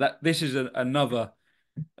well. But this is another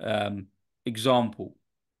um, example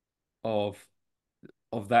of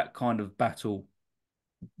that kind of battle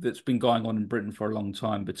that's been going on in Britain for a long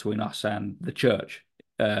time between us and the church,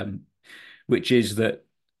 um, which is that,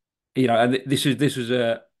 and this was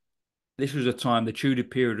a time, the Tudor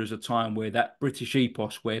period was a time where that British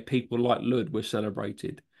ethos, where people like Lud were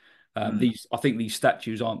celebrated. Mm. These I think these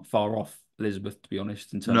statues aren't far off Elizabeth, to be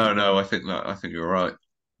honest, in terms of, No, no. I think you're right.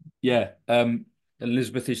 yeah.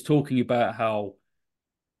 Elizabeth is talking about how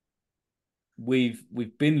we've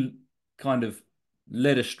been kind of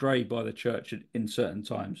led astray by the church in certain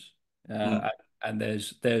times, Mm, and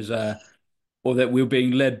there's or that we're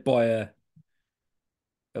being led by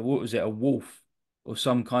what was it, a wolf or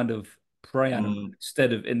some kind of prey animal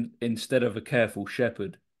mm. instead of a careful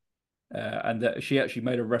shepherd, and that she actually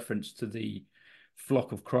made a reference to the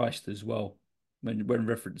flock of Christ as well when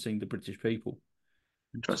referencing the British people.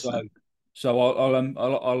 So Interesting.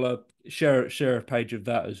 I'll share a page of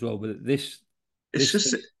that as well. But It's this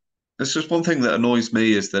just thing, it's just one thing that annoys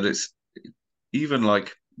me is that it's even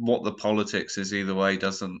like what the politics is either way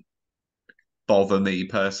doesn't bother me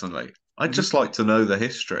personally. I just like to know the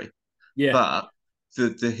history, yeah, but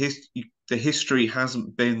the history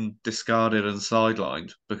hasn't been discarded and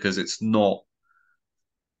sidelined because it's not,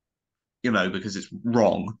 because it's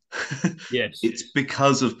wrong. yes, It's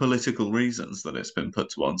because of political reasons that it's been put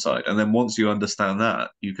to one side. And then once you understand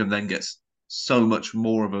that, you can then get so much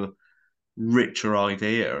more of a richer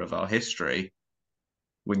idea of our history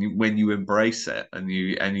when you embrace it and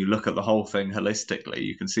you look at the whole thing holistically.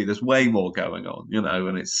 You can see there's way more going on,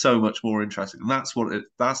 and it's so much more interesting. And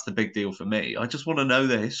that's the big deal for me. I just want to know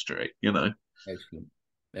the history. excellent,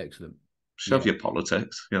 excellent, Shove yeah, your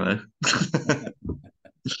politics. yeah,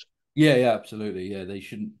 yeah, absolutely, yeah. They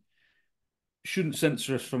shouldn't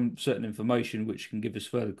censor us from certain information which can give us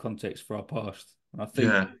further context for our past. And I think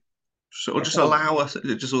Yeah. Or that's just how, allow us,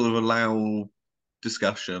 just sort of allow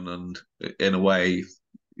discussion and in a way,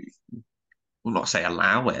 well, not say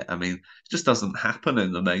allow it. I mean, it just doesn't happen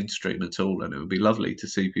in the mainstream at all. And it would be lovely to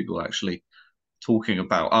see people actually talking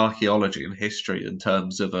about archaeology and history in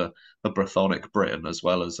terms of a Brythonic Britain as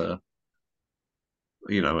well as an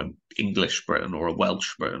English Britain or a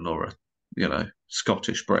Welsh Britain or a,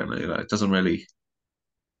 Scottish Britain. It doesn't really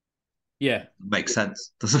yeah, make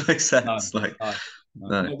sense. Doesn't make no, sense. Like, no, no,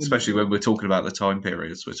 no, not when especially you, when we're talking about the time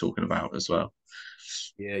periods we're talking about as well.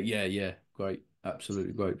 yeah, yeah, yeah, great,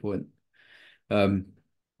 absolutely great point. Um,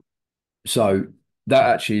 so that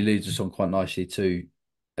actually leads us on quite nicely to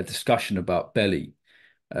a discussion about Belly,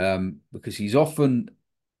 because he's often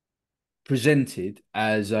presented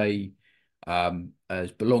as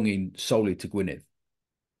belonging solely to Gwynedd,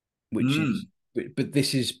 which is Mm, but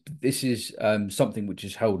this is something which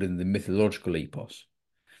is held in the mythological epos,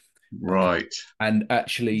 right. and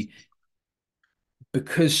actually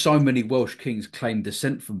because so many Welsh kings claim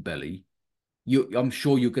descent from Belly, I'm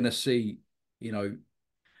sure you're going to see, you know,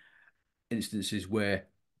 instances where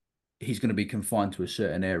he's going to be confined to a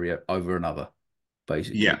certain area over another, Yeah.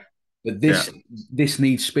 basically. But Yeah. this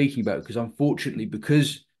needs speaking about because unfortunately,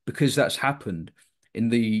 because that's happened in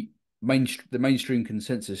the mainstream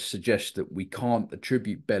consensus suggests that we can't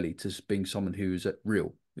attribute Belly to being someone who is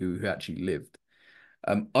real, who actually lived.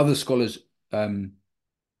 Other scholars um,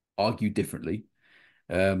 argue differently,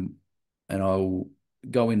 um, and I'll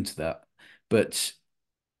go into that. But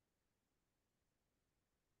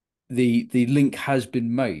the link has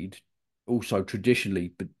been made also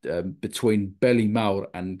traditionally between Beli Mawr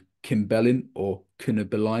and Cymbelin or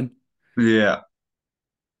Cynnebeline. Yeah.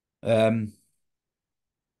 Um,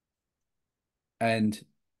 and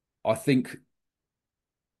I think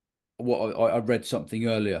what I read something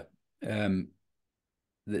earlier. Um,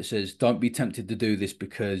 that says, "Don't be tempted to do this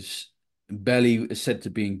because Belly is said to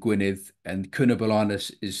be in Gwynedd, and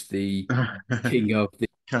Cunobelinus is the king of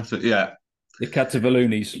Yeah, the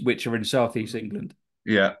Catavelonis, which are in southeast England,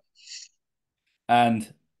 yeah,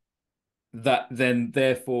 and that then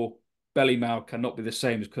therefore Bellimau cannot be the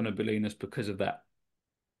same as Cunobelinus because of that,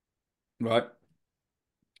 right?"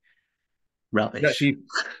 rubbish. Actually,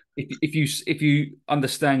 if you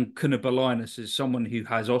understand Cunobelinus as someone who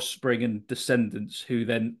has offspring and descendants who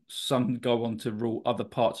then some go on to rule other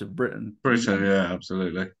parts of Britain, Britain, yeah,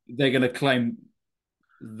 absolutely. they're going to claim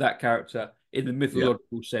that character in the Yeah,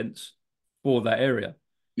 mythological sense for that area,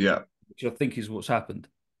 yeah, which I think is what's happened.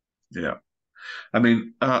 yeah. I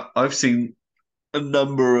mean, I've seen a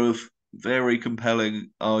number of very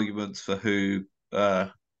compelling arguments for who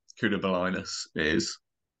Cunobelinus is,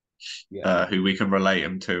 Yeah, who we can relate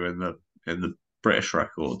him to in the British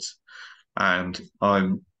records, and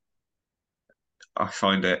I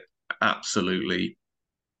find it absolutely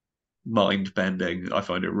mind bending. I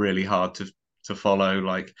find it really hard to follow,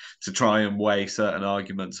 like to try and weigh certain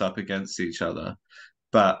arguments up against each other.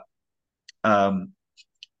 But um,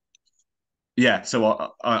 yeah,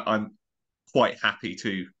 so I'm quite happy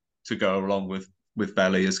to go along with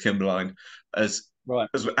Belly as Kimberline as right.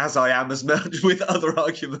 as I am as much with other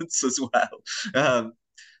arguments as well. Um,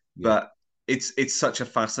 Yeah, but it's such a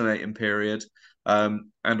fascinating period.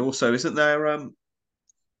 And also, isn't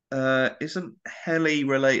Heli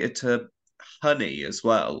related to honey as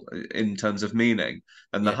well in terms of meaning?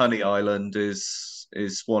 And the yes, Honey Island is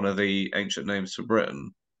one of the ancient names for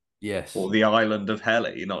Britain, or yes. the island of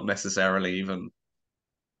Heli, not necessarily even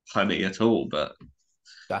honey at all,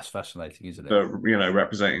 That's fascinating, isn't it? but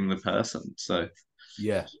representing the person. So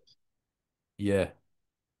Yeah, yeah,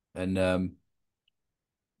 and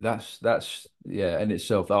that's yeah in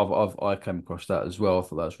itself. I came across that as well. I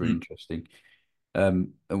thought that was really mm, interesting.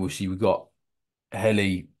 And we see we got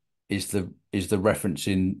Heli is the reference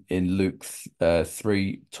in Luke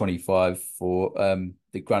 3:25 for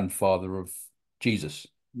the grandfather of Jesus.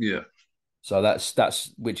 yeah, So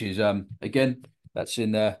that's which is again that's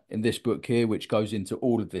in this book here, which goes into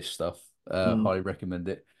all of this stuff. mm, Highly recommend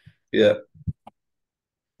it. yeah.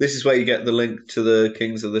 This is where you get the link to the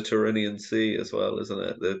kings of the Tyrrhenian Sea as well, isn't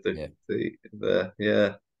it? Yeah,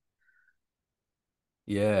 Yeah,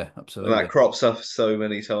 yeah, and that absolutely. crops up so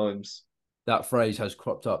many times. That phrase has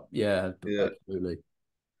cropped up. Yeah, Yeah, absolutely.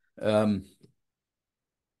 Um,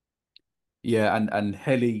 yeah, and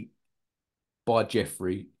Heli by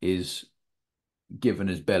Jeffrey is given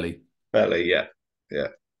as Belly. Belly, yeah, yeah,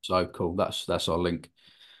 So cool. That's our link.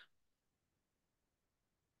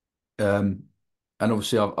 Um, and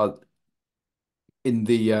obviously, in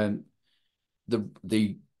the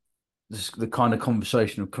the kind of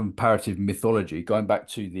conversation of comparative mythology, going back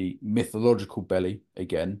to the mythological Belly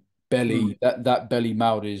again. mm, Belly that Belly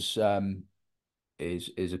Maud is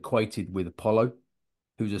equated with Apollo,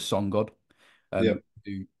 who's a sun god, yeah.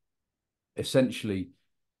 who essentially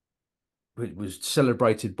was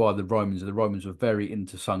celebrated by the Romans. The Romans were very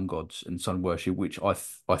into sun gods and sun worship, which I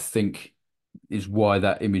think is why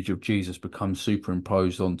that image of Jesus becomes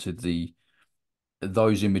superimposed onto the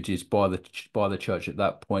those images by the church at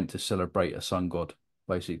that point to celebrate a sun god,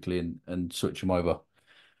 basically, and switch them over.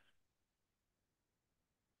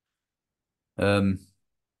 Um,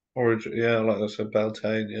 Origin, yeah, like I said,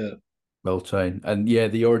 Beltane, yeah, Beltane, and yeah,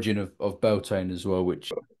 the origin of Beltane as well,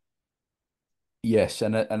 which yes,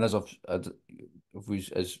 and as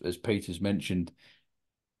Peter's mentioned,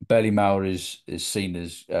 Bellimau is seen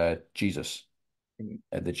as Jesus,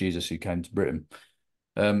 the Jesus who came to Britain,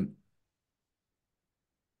 um,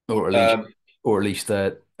 or at least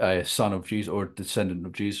um, a son of Jesus or a descendant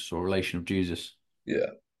of Jesus or relation of Jesus. yeah.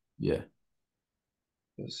 Yeah,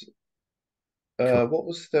 cool. What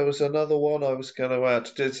was there was another one I was going to add.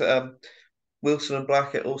 Did Wilson and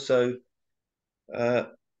Blackett also uh,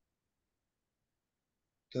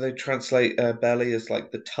 do they translate belly as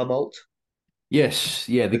like the tumult, Yes,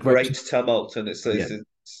 yeah, the the great. great tumult, and Yeah,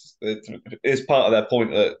 it's part of their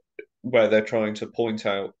point that where they're trying to point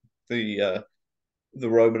out the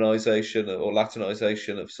Romanization or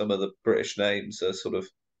Latinization of some of the British names as sort of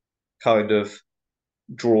kind of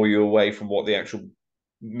draw you away from what the actual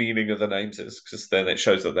meaning of the names is, because then it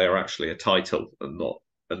shows that they're actually a title and not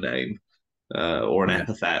a name or an yeah,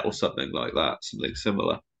 epithet or something like that, something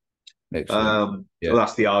similar. excellent. Well, Yeah,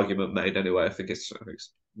 that's the argument made anyway. I think it's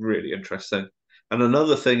really interesting. And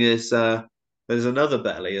another thing is there's another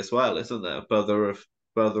Belly as well, isn't there? Brother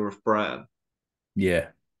of Bran, yeah,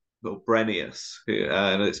 or Brennius,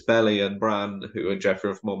 and it's Belly and Bran who are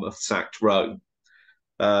Geoffrey of Monmouth sacked Rome.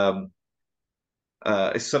 Um,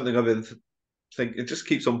 it's something I've been think it just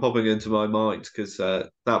keeps on popping into my mind because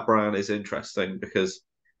that brand is interesting because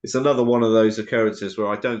it's another one of those occurrences where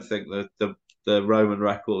I don't think the Roman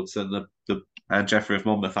records and the and Geoffrey of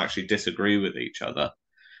Monmouth actually disagree with each other.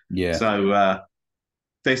 Yeah. So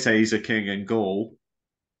they say he's a king in Gaul.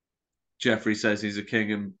 Geoffrey says he's a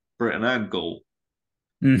king in Britain and Gaul.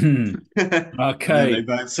 Hmm. And then they Okay.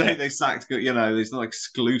 both say Yeah. they sacked, he's not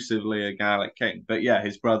exclusively a Gallic king. But yeah,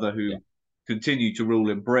 his brother, Yeah. who continued to rule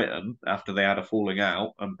in Britain after they had a falling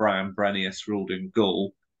out, and Bran Brennius ruled in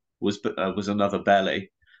Gaul, was another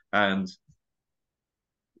belly, and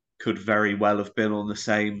could very well have been on the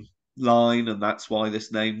same line, and that's why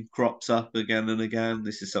this name crops up again and again.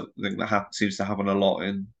 This is something that seems to happen a lot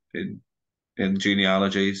in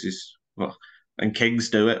genealogies. Is well, and kings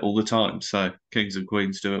do it all the time. So kings and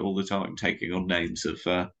queens do it all the time, taking on names of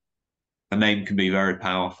a name can be very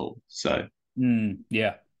powerful. So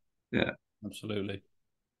Yeah. yeah, Absolutely.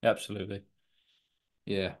 Absolutely.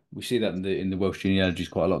 Yeah. We see that in the Welsh genealogies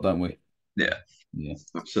quite a lot, don't we? yeah, Yeah.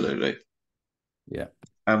 absolutely. Yeah.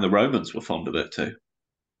 And the Romans were fond of it too.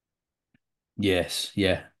 Yes.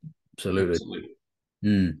 Yeah. Absolutely. Absolutely.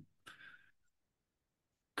 Mm.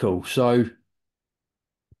 Cool. So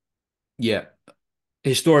yeah,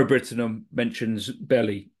 Historic Britain mentions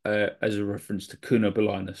belly as a reference to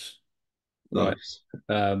Cunobelinus, right? Nice.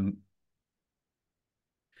 Um,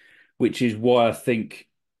 which is why I think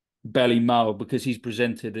Belly Mao, because he's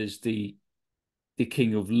presented as the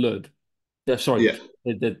king of Lud. Sorry, Yeah.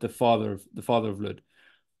 the father of Lud.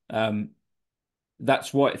 Um,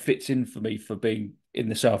 that's why it fits in for me for being in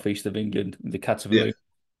the southeast of England, the Yeah. Catalonia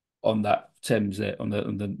on that Thames there, on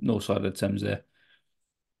the north side of the Thames there.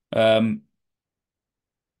 Um,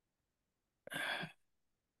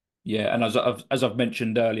 yeah, and as I've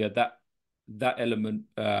mentioned earlier, that element,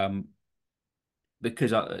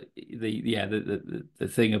 because the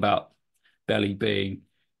thing about Belly being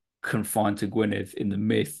confined to Gwynedd in the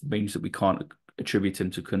myth means that we can't attribute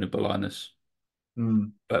him to Cunobelinus.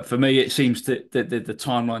 Mm. But for me, it seems that the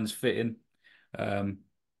timelines fit in, um,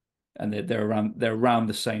 and they're around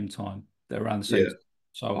the same time. They're around the same. Yeah.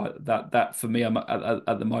 So that for me, I'm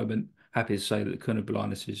at the moment happy to say that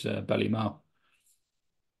Cunobelinus is Ballymal.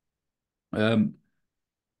 Um,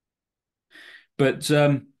 but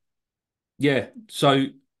yeah, so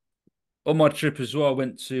on my trip as well, I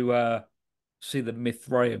went to see the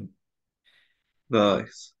Mithraeum,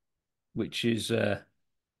 Nice. which is it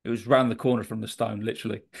was round the corner from the stone,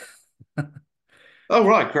 literally. Oh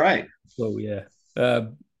right, great. Well, yeah.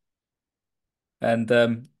 And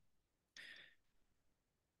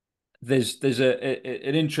there's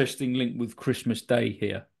an interesting link with Christmas Day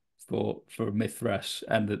here for Mithras,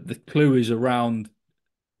 and the clue is around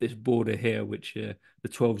this border here, which the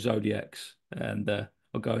 12 zodiacs, and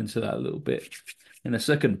I'll go into that a little bit in a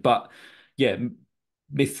second. But yeah,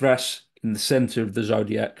 Mithras in the center of the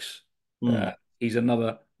zodiacs. Mm. He's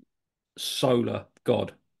another solar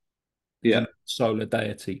god. He's Yeah. a solar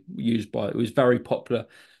deity used by. It was very popular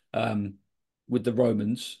um, with the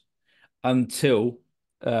Romans until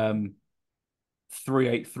um,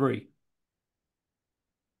 383,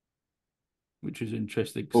 which is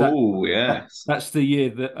interesting because Oh yes. that's the year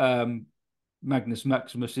that Magnus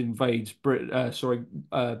Maximus invades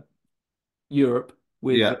Europe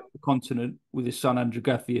with Yeah. the continent with his son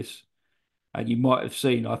Androgathius, and you might have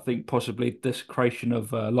seen, I think, possibly desecration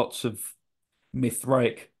of lots of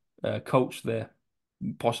Mithraic cults there,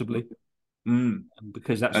 possibly Mm.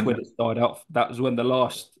 because that's And when it died out. That was when the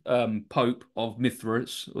last Pope of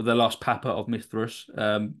Mithras, or the last Papa of Mithras,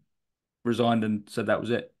 resigned and said that was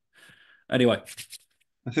it. Anyway,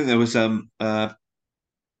 I think there was um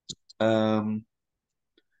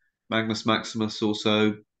Magnus Maximus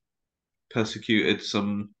also persecuted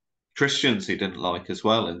some Christians he didn't like as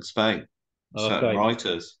well in Spain, certain okay,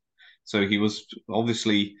 writers. So he was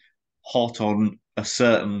obviously hot on a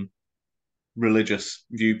certain religious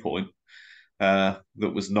viewpoint that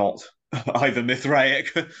was not either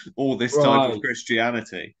Mithraic or this type of right,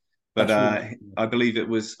 Christianity. But that's really I believe it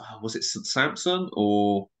was it St. Samson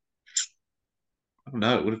or I don't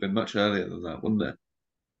know, it would have been much earlier than that, wouldn't it?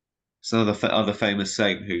 It's another other famous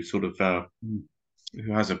saint who sort of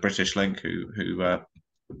who has a British link who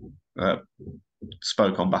uh,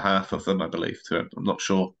 spoke on behalf of them, I believe. To him. I'm not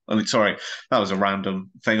sure. I mean, sorry, that was a random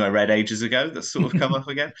thing I read ages ago that's sort of come up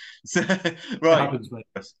again. So, it right. happens, mate.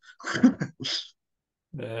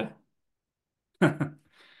 Yeah.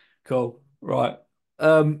 Cool. Right.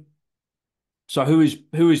 Um, so who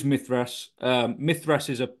is Mithras? Mithras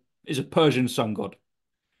is a Persian sun god,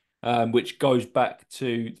 which goes back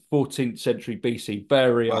to 14th century BC.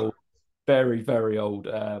 Very Wow. old, very old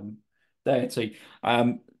deity.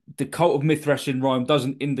 the cult of Mithras in Rome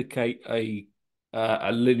doesn't indicate a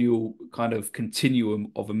lineal kind of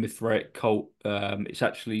continuum of a Mithraic cult. It's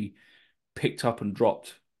actually picked up and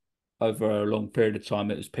dropped over a long period of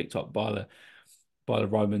time. It was picked up by the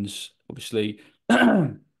Romans, obviously.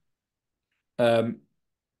 Um,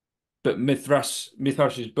 but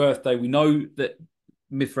Mithras's birthday, we know that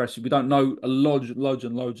Mithras. We don't know loads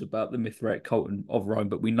and loads about the Mithraic cult of Rome,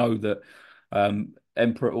 but we know that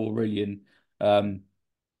Emperor Aurelian um,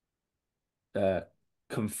 uh,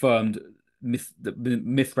 confirmed the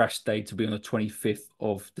Mithras Day to be on the 25th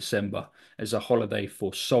of December as a holiday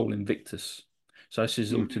for Sol Invictus. So this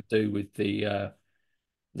is all to do with the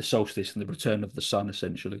solstice and the return of the sun,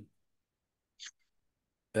 essentially.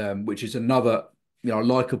 Which is another,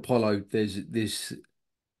 like Apollo, there's this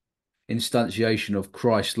instantiation of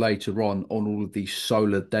Christ later on all of these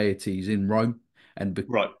solar deities in Rome. And do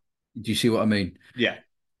Right. you see what I mean? Yeah.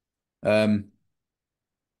 Um,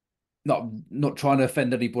 not trying to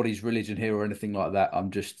offend anybody's religion here or anything like that. I'm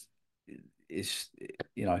just, it's,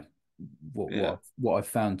 you know, Yeah. what I've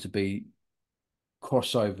found to be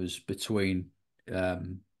crossovers between,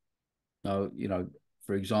 um,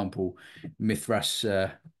 for example, Mithras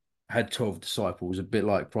had 12 disciples, a bit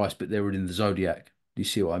like Christ, but they were in the zodiac. Do you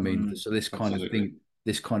see what I mean? So Absolutely.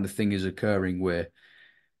 this kind of thing is occurring where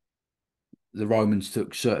the Romans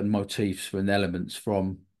took certain motifs and elements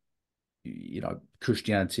from,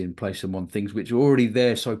 Christianity and placed them on things which were already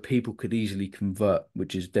there, so people could easily convert,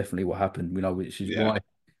 which is definitely what happened. Which is Yeah. why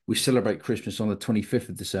we celebrate Christmas on the 25th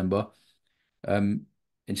of December, um,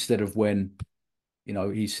 instead of when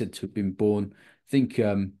he's said to have been born. I think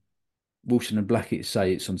Wilson and Blackett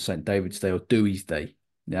say it's on St. David's Day or Dewey's Day.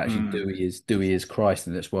 Now, actually, Mm. Dewey is Christ,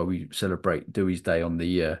 and that's why we celebrate Dewey's Day on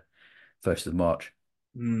the 1st of March.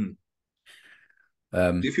 Mm.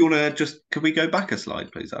 Um, If you want to just, could we go back a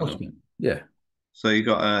slide, please, Adam? Osman, yeah, So you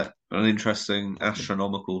got an interesting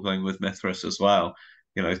astronomical thing with Mithras as well.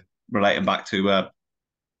 You know, relating back to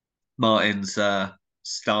Martin's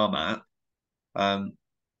star map. Um,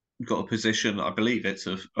 got a position, I believe it's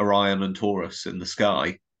of Orion and Taurus in the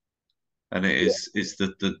sky, and it yeah, is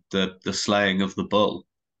the slaying of the bull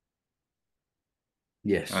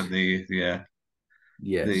and yes,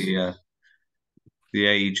 yes, the the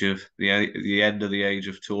age of the end of the age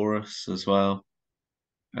of Taurus as well.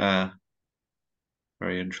 Uh,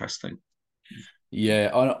 very interesting. yeah.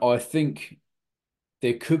 I think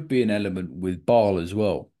there could be an element with Baal as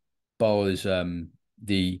well. Baal is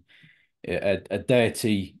the a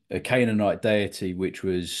deity, a Canaanite deity, which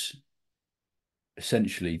was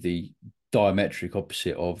essentially the diametric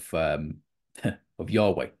opposite of of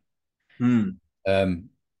Yahweh. Mm. Um,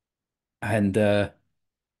 and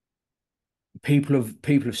people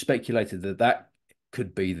have speculated that that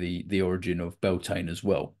could be the origin of Beltane as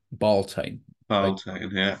well, Baltane, Valentine,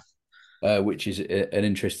 yeah. which is an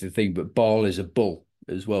interesting thing. But Baal is a bull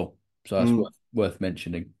as well, so that's Mm. worth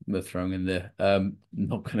mentioning, worth throwing in there.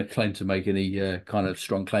 Not going to claim to make any kind of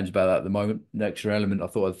strong claims about that at the moment. An extra element I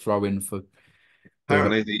thought I'd throw in for doing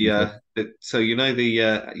Apparently, it. so you know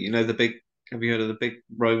the big. Have you heard of the big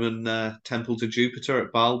Roman temple to Jupiter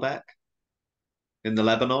at Baalbek in the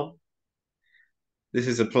Lebanon? This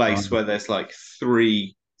is a place where there's like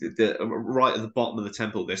three. Right at the bottom of the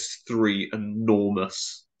temple, there's three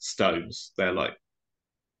enormous stones. They're like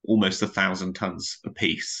almost 1,000 tons a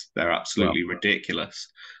piece. They're Well, absolutely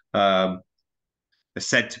ridiculous. Um, they're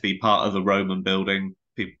said to be part of the Roman building.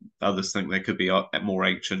 Others think they could be more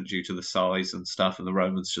ancient due to the size and stuff, and the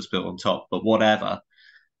Romans just built on top. But whatever.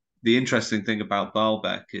 The interesting thing about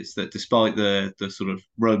Baalbek is that despite the sort of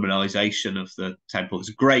Romanization of the temple, it's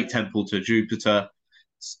a great temple to Jupiter,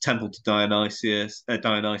 it's a temple to Dionysus,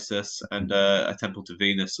 and a temple to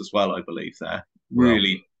Venus as well, I believe. There, well,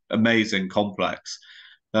 really amazing complex.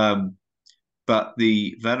 Um, but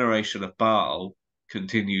the veneration of Baal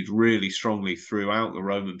continued really strongly throughout the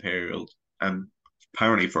Roman period, and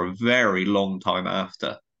apparently for a very long time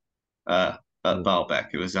after uh, at Baalbek.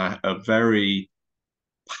 It was a very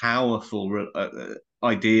powerful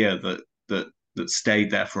idea that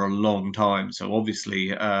stayed there for a long time. So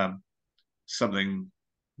obviously, something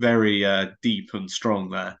very deep and strong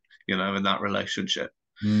there, in that relationship.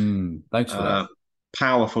 thanks for that. Uh,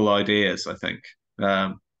 Powerful ideas, I think.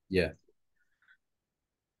 Um, Yeah.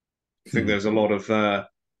 I think there's a lot of,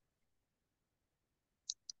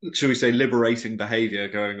 should we say, liberating behavior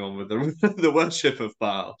going on with the the worship of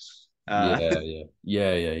Baal. Uh,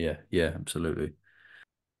 Yeah, absolutely.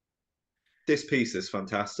 this piece is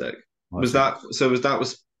fantastic. I Was see. that so?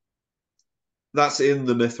 That's in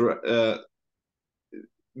the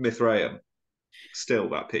Mithraeum still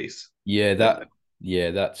that piece. Yeah,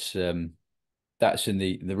 Yeah. that's that's in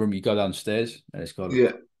the room. You go downstairs, and it's got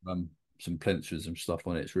Yeah, some plinths with some stuff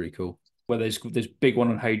on it. It's really cool. Well, there's big one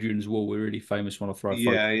on Hadrian's Wall, a really famous one. I'll throw a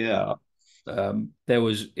photo yeah, of yeah. that. There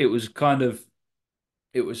was it was kind of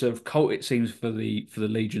it was a cult, it seems, for the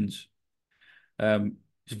legions.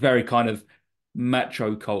 It's very kind of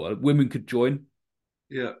macho cult. Women could join.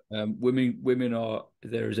 Yeah. Women are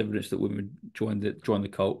there is evidence that women joined the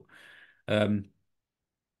cult. Um,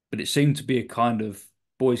 but it seemed to be a kind of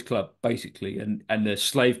boys' club basically, and a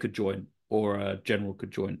slave could join or a general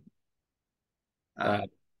could join. Ah, Uh,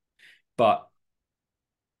 but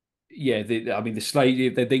yeah, I mean, the slaves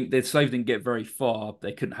didn't get very far.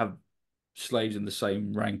 They couldn't have slaves in the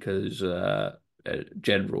same rank as a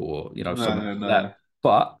general or someone no, like that. no.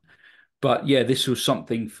 But yeah, this was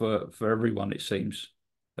something for everyone, it seems.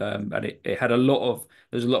 And it had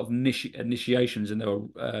there's a lot of initiations, and there were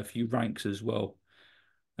a few ranks as well.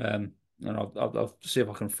 And I'll see if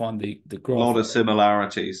I can find the A graph. lot of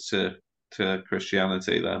similarities to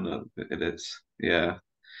Christianity then it is. Yeah.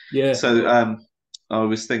 Yeah, So I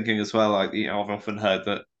was thinking as well, like I've often heard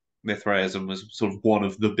that Mithraism was sort of one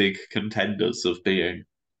of the big contenders of being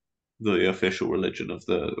the official religion of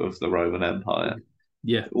the Roman Empire.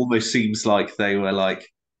 yeah, It almost seems like they were like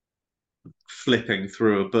flipping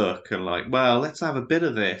through a book and like, well, let's have a bit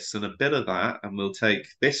of this and a bit of that, and we'll take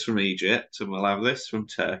this from Egypt and we'll have this from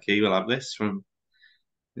Turkey, we'll have this from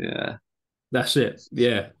yeah, that's it.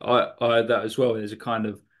 Yeah, I had that as well. There's a kind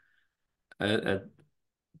of a,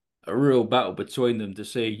 a, a real battle between them to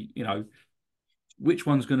see, which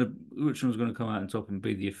one's gonna come out on top and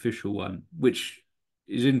be the official one, which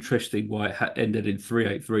is interesting why it ended in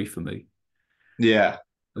 383 for me, yeah,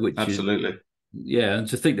 which is absolutely. yeah, and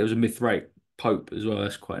to think there was a Mithraic Pope as well,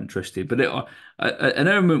 that's quite interesting. But an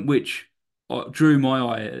element which drew my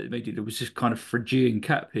eye immediately was this kind of Phrygian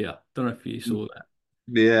cap here. Don't know if you saw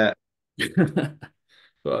Yeah, that.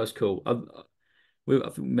 But that's cool. I think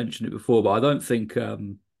we mentioned it before, but I don't think. I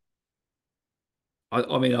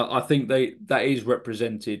mean, I think that is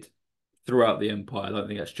represented throughout the empire. I don't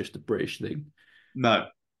think that's just a British thing. no,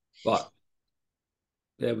 But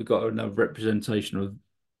yeah, we've got another representation of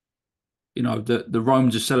the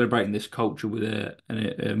Romans are celebrating this culture with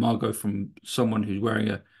a Margot from someone who's wearing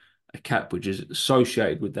a cap, which is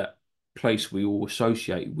associated with that place we all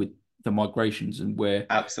associate with the migrations and where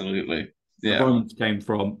absolutely. the Yeah, Romans came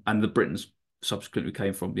from and the Britons subsequently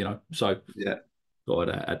came from. So yeah, got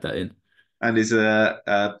to add that in. and is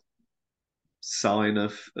a sign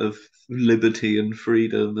of liberty and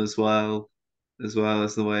freedom as well as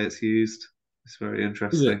the way it's used. It's very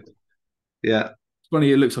Is interesting. it? Yeah, It's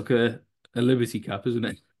funny. It looks like a Liberty cap, isn't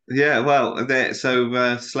it? yeah. Well,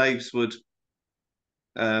 so slaves would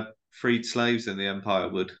freed slaves in the empire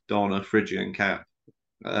would don a Phrygian cap.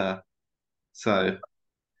 Uh, so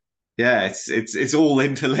yeah, it's all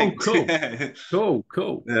Oh, interlinked. cool, cool,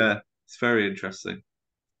 cool. Yeah, it's very interesting.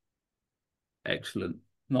 Excellent.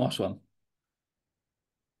 Nice one.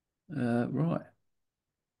 Right.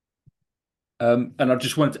 And I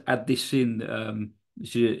just wanted to add this in.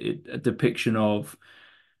 This is a depiction of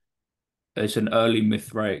it's an early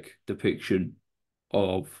Mithraic depiction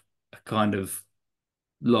of a kind of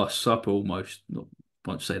Last Supper almost. Not,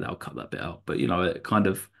 I won't say that. I'll cut that bit out. But a kind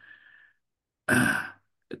of a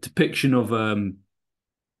depiction of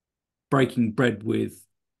breaking bread with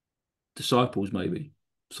disciples, maybe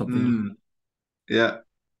something like Mm, yeah.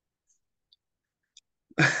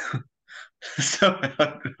 So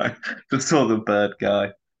I just saw the bird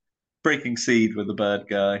guy breaking seed with the bird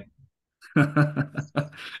guy,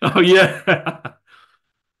 that. Oh yeah,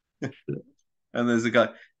 and there's a guy.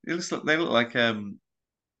 They look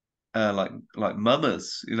like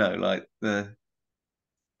mummers, like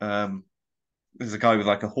um there's a guy with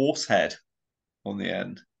like a horse head on the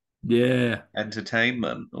end, yeah,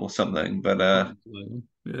 entertainment or something. But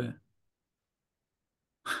yeah.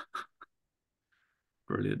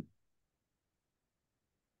 Brilliant,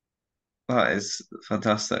 that is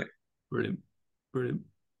fantastic. brilliant, brilliant.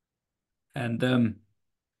 And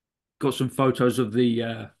got some photos of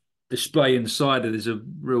the display inside. There's a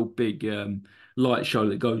real big light show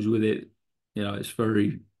that goes with it. It's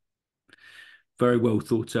very, very well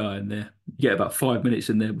thought out in there. You get about 5 minutes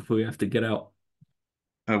in there before you have to get out.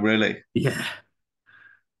 Oh, really? Yeah.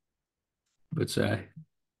 But here's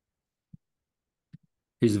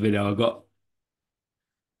the video I got.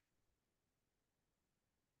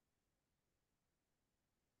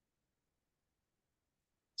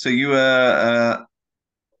 So you were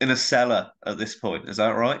in a cellar at this point, is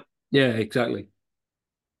that right? Yeah, exactly.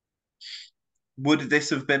 Would this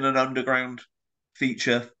have been an underground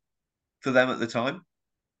feature for them at the time,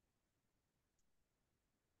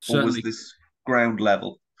 or was Certainly, this? ground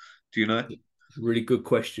level? Do you know? It's a really good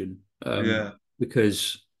question. Yeah,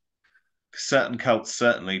 Because certain cults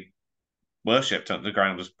certainly worshipped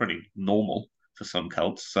underground as pretty normal for some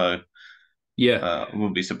cults, so yeah, I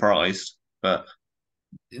wouldn't be surprised. But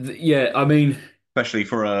yeah, I mean, especially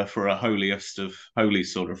for a holiest of holy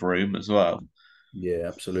sort of room as well. yeah,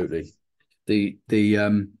 absolutely.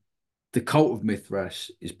 The cult of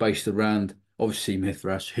Mithras is based around obviously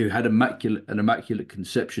Mithras, who had an immaculate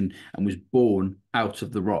conception and was born out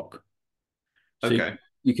of the rock. So Okay.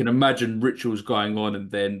 you can imagine rituals going on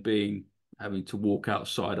and then being having to walk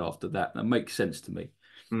outside after that. That makes sense to me.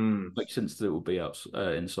 Hmm. Makes sense that it will be out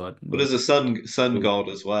inside. But Well, as a sun cool. god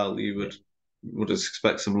as well, you Yeah. would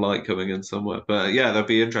expect some light coming in somewhere. But yeah, that'd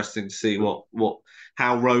be interesting to see what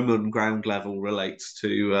how Roman ground level relates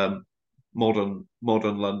to modern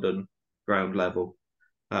London ground level.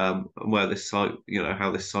 And where this site,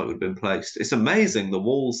 how this site would have been placed. It's amazing the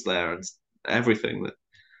walls there and everything. That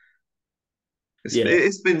Yeah,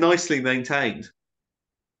 it's been nicely maintained.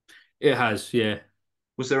 it has. Yeah.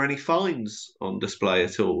 Was there any finds on display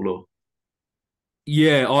at all? Or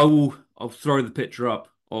Yeah, I will. I'll throw the picture up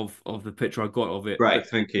of the picture I got of it. But great,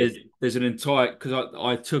 thank you. there's an entire because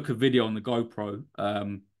I took a video on the GoPro,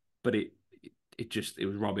 but it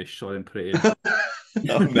was rubbish, so I didn't put it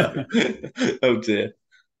Oh no, in. oh dear.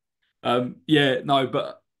 Yeah, no,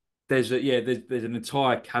 but there's an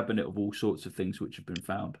entire cabinet of all sorts of things which have been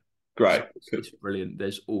found. So Great, it's brilliant.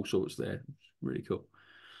 There's all sorts there. It's really cool.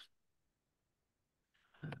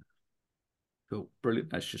 Cool, brilliant.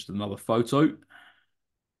 That's just another photo.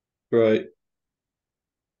 great.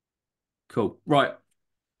 Cool. Right,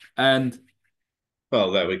 and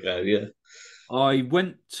Oh, there we go. Yeah, I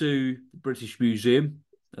went to the British Museum,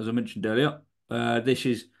 as I mentioned earlier. This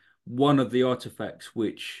is one of the artifacts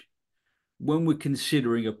which, when we're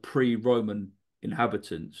considering a pre-Roman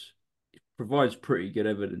inhabitants, it provides pretty good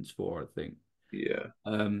evidence for, I think. yeah.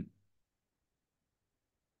 Um,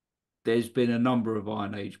 there's been a number of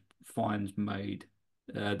Iron Age finds made.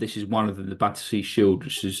 This is one of them, the Battersea Shield,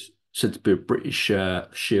 which is said to be a British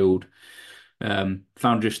shield,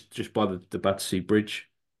 found just by the Battersea Bridge,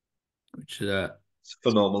 which It's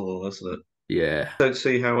phenomenal, isn't it? yeah, Don't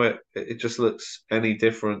see how it just looks any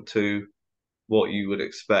different to what you would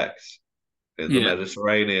expect in the yeah,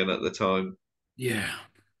 Mediterranean at the time. yeah,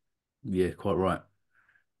 yeah, quite right.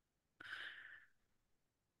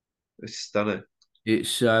 It's stunning.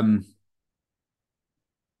 It's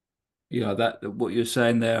that what you're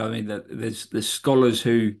saying there. I mean, that there's scholars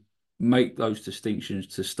who make those distinctions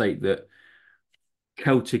to state that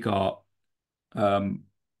Celtic art, um,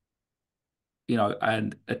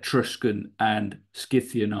 and Etruscan and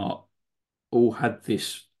Scythian art all had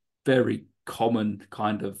this very common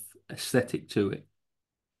kind of aesthetic to it.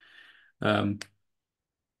 Um,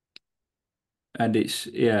 and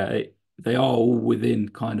they are all within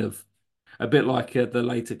kind of a bit like the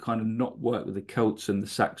later kind of not work with the Celts and the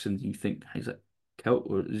Saxons. You think, is it Celt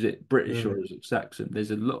or is it British Yeah. or is it Saxon?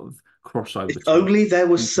 There's a lot of crossover If between. only there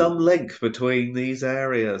was some link between these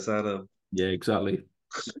areas, Adam. Yeah, exactly.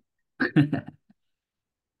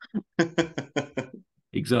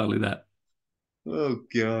 Exactly that. Oh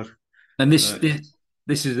God. And Uh,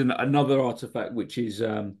 this is another artifact which is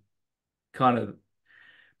kind of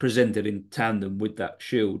presented in tandem with that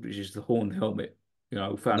shield, which is the horn helmet,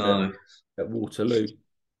 found no, at Waterloo.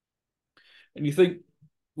 And you think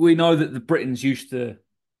we know that the Britons used to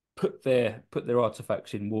put their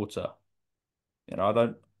artifacts in water. I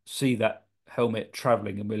don't see that helmet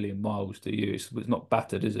traveling a million miles to you. It's not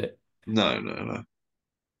battered, is it? no.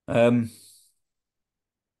 Um,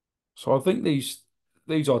 so I think these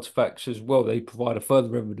artifacts as well, they provide a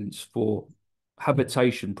further evidence for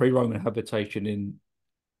habitation, pre-Roman habitation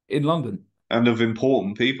in London. And of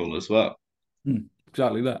important people as well.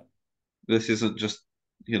 Exactly that. This isn't just,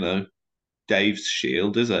 you know, Dave's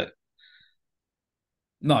shield, is it?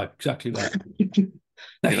 No, exactly that.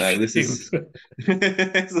 This is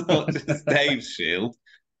it's not just Dave's shield.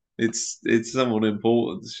 It's someone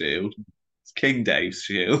important's shield. It's King Dave's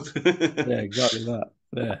shield. Yeah, exactly that.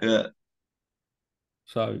 Yeah. Yeah,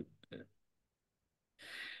 So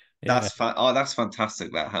yeah, that's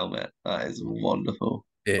fantastic. That helmet, that is wonderful.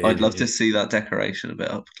 I'd it love to is. see that decoration a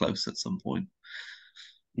bit up close at some point.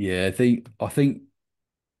 Yeah, I think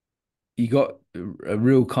you got a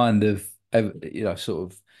real kind of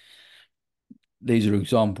sort of these are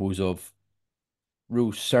examples of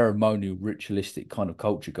real ceremonial, ritualistic kind of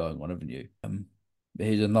culture going on, haven't you?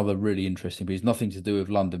 Here's another really interesting piece, nothing to do with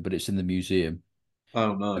London, but it's in the museum.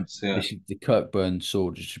 Oh, nice. Yeah, This is the Kirkburn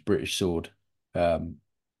sword, it's a British sword. Um,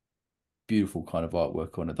 Beautiful kind of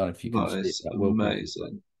artwork on it. I don't know if you can that see it is that well, probably, but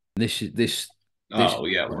amazing. This Oh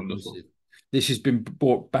yeah, is wonderful. massive. This has been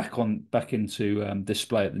brought back into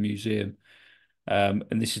display at the museum,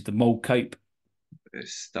 and this is the mold cape.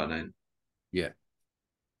 It's stunning. Yeah,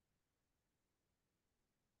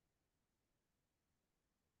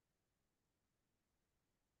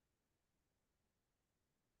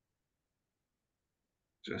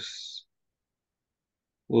 Just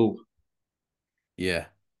well, yeah,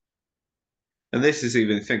 and this is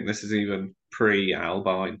even think this is even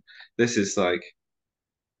pre-Albine. This is like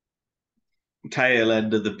tail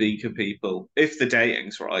end of the Beaker people. If the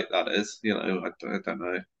dating's right, that is. I don't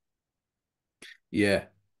know. yeah,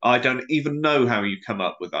 I don't even know how you come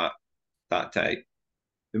up with that date.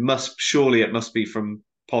 It must be from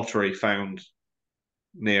pottery found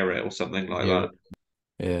near it or something like yeah,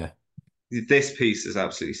 that. yeah. This piece is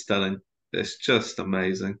absolutely stunning. It's just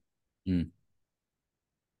amazing. Mm.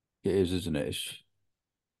 It is, isn't it?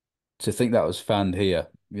 To think that was found here,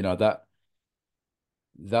 that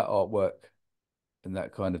artwork and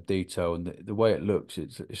that kind of detail and the way it looks,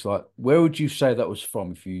 it's like, where would you say that was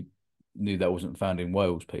from if you knew that wasn't found in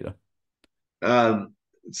Wales, Peter? Um,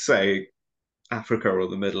 Say Africa or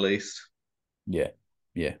the Middle East. Yeah,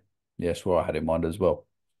 yeah, yeah. That's what I had in mind as well.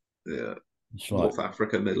 Yeah, It's like, North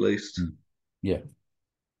Africa, Middle East. mm, yeah,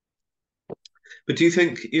 But do you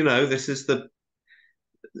think, this is the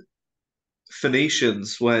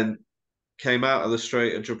Phoenicians when came out of the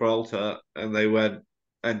Strait of Gibraltar and they went,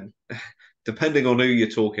 and depending on who you're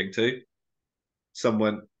talking to, some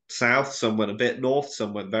went south, some went a bit north,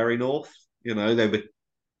 some went very north. They were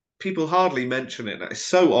people hardly mention it. It's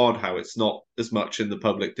so odd how it's not as much in the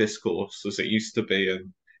public discourse as it used to be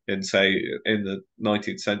in say in the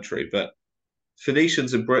 19th century. But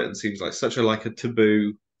Phoenicians in Britain seems like such a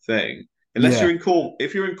taboo thing. Unless yeah,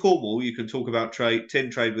 if you're in Cornwall, you can talk about tin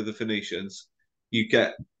trade with the Phoenicians. You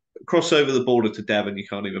get cross over the border to Devon, you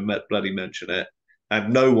can't even bloody mention it,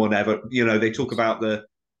 and no one ever. They talk about the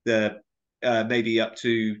maybe up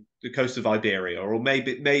to the coast of Iberia or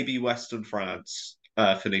maybe Western France.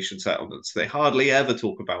 Phoenician settlements. They hardly ever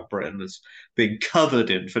talk about Britain as being covered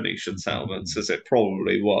in Phoenician settlements, as it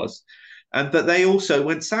probably was. But they also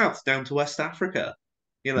went south down to West Africa,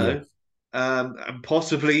 you yeah. know, and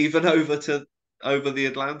possibly even over the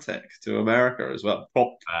Atlantic to America as well.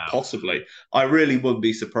 Wow. Possibly, I really wouldn't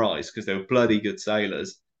be surprised because they were bloody good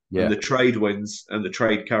sailors, and Yeah. the trade winds and the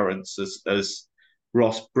trade currents, as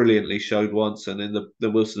Ross brilliantly showed once, and in the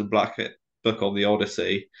Wilson and Blackett book on the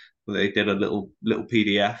Odyssey, where they did a little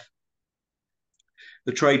PDF.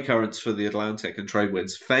 The trade currents for the Atlantic and trade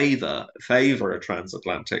winds favor a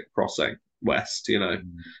transatlantic crossing west,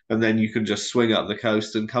 Mm. and then you can just swing up the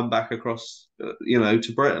coast and come back across,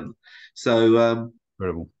 to Britain. So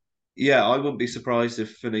Incredible. yeah, I wouldn't be surprised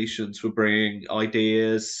if Phoenicians were bringing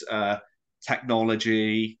ideas,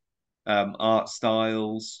 technology, art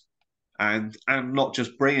styles, and not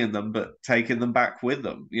just bringing them, but taking them back with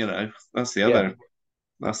them. That's the Yeah. other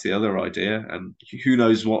that's the other idea. And who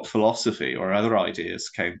knows what philosophy or other ideas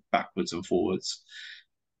came backwards and forwards.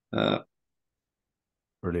 Uh,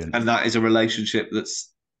 Brilliant. and that is a relationship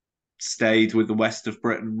that's stayed with the west of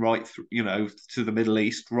Britain right through, to the Middle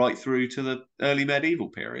East, right through to the early medieval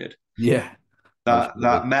period. Yeah. That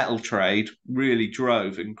Absolutely. metal trade really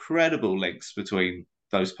drove incredible links between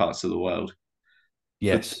those parts of the world for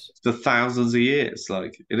Yes. for thousands of years.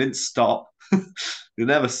 Like it didn't stop. It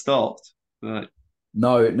never stopped. Right.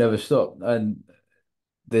 No, it never stopped. And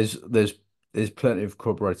there's there's there's plenty of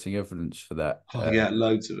corroborating evidence for that. Oh yeah,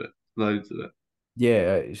 loads of it. Loads of it.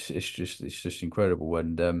 Yeah, it's just incredible.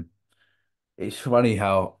 And it's funny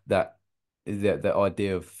how that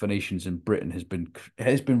idea of Phoenicians in Britain has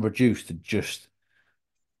been reduced to just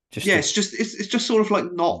Yeah, a it's just sort of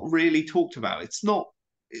like not really talked about. It's not,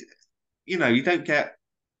 you don't get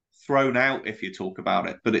thrown out if you talk about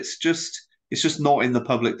it, but it's just not in the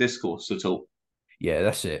public discourse at all. yeah,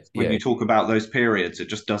 that's it. When Yeah, you talk about those periods, it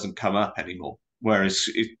just doesn't come up anymore. Whereas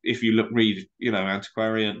if you read,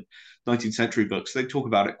 antiquarian 19th century books, they talk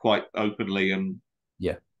about it quite openly and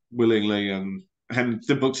yeah, willingly, and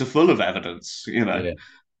the books are full of evidence, yeah.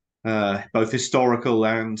 both historical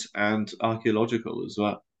and archaeological as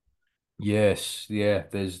well. Yes, yeah.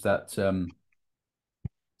 There's that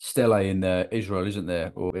stele in Israel, isn't there?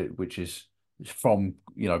 Which is from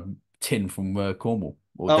tin from Cornwall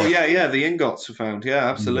or Oh Devon. yeah, yeah. The ingots were found. Yeah,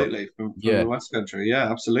 Ingot. absolutely, from the Yeah, West Country.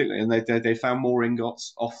 Yeah, absolutely. And they found more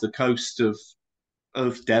ingots off the coast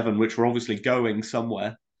of Devon, which were obviously going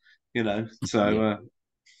somewhere. yeah, So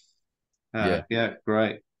yeah, yeah,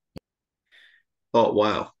 great. Oh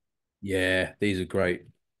wow. yeah. These are great.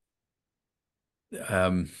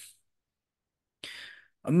 Um,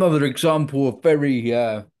 Another example of very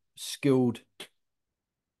skilled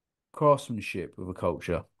craftsmanship of a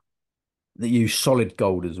culture that use solid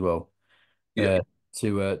gold as well Yeah, uh,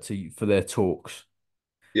 to for their talks.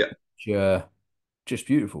 yeah. Which, just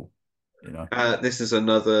beautiful, you know. This is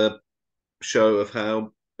another show of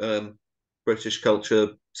how British culture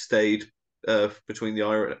stayed between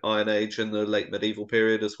the Iron Age and the late medieval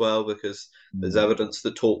period as well, because there's Mm. evidence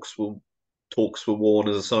that talks were worn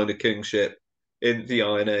as a sign of kingship in the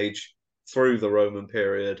Iron Age through the Roman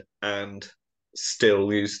period, and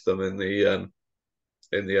still used them in the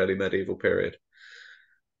early medieval period.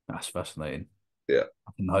 That's fascinating. Yeah,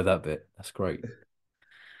 I didn't know that bit. That's great.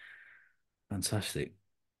 Fantastic.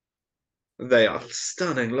 they are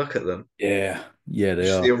stunning. Look at them. Yeah, yeah, they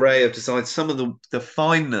Just are. the array of designs. Some of the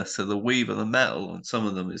fineness of the weave of the metal, and some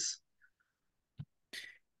of them is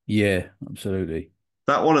Yeah, absolutely.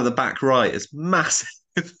 that one at the back right is massive.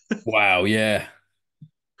 Wow, yeah.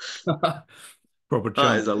 Proper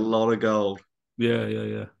That chunk. is a lot of gold. Yeah, yeah,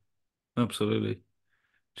 yeah. Absolutely.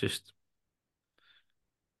 Just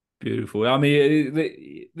beautiful. I mean,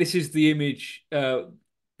 this is the image.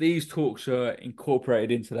 These talks are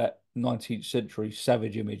incorporated into that 19th century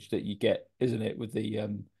savage image that you get, isn't it? With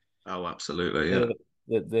Oh, absolutely, yeah,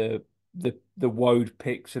 the the woad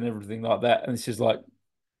picks and everything like that. And this is like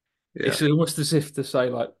yeah. it's almost as if to say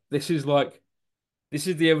like this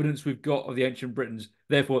is the evidence we've got of the ancient Britons.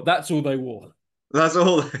 Therefore, that's all they wore. That's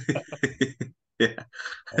all. Yeah,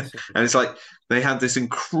 That's and it's like they had this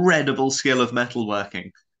incredible skill of metalworking,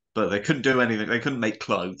 but they couldn't do anything. They couldn't make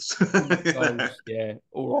clothes. clothes, yeah,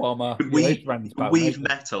 or armor. Could Yeah, they weave just ran this battle weave naked.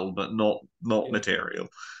 metal, but not Yeah, material.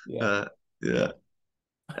 yeah, Uh, yeah, yeah.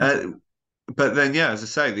 Uh, but then, yeah, as I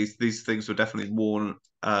say, these things were definitely worn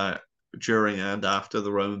during and after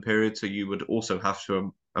the Roman period. So you would also have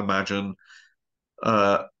to imagine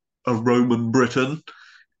uh, a Roman Briton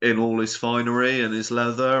in all his finery and his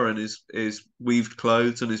leather and his weaved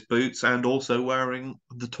clothes and his boots, and also wearing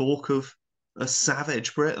the talk of a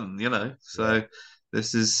savage Briton. yeah. So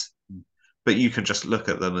this is. But you can just look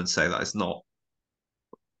at them and say that is not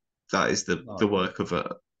that is the No, work of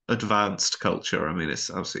a advanced culture. I mean, it's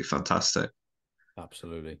absolutely fantastic.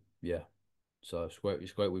 absolutely, yeah. So it's great.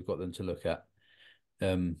 It's great we've got them to look at.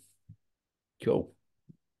 Um, cool.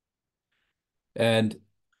 And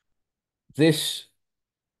this,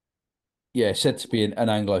 yeah, said to be an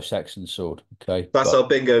Anglo-Saxon sword. Okay, That's but our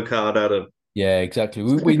bingo card, Adam. yeah, exactly.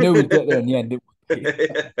 We knew we'd get there in the end, didn't we?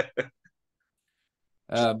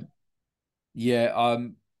 Um, yeah.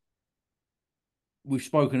 We've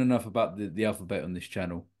spoken enough about the alphabet on this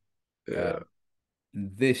channel. Yeah, Um,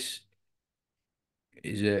 this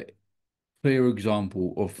is a clear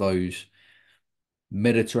example of those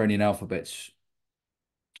Mediterranean alphabets,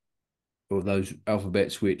 or those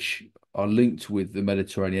alphabets which are linked with the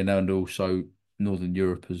Mediterranean and also Northern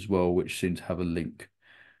Europe as well, which seem to have a link.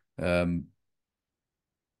 Um,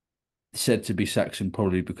 Said to be Saxon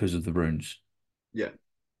probably because of the runes, yeah,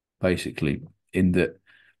 basically, in that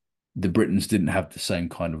the Britons didn't have the same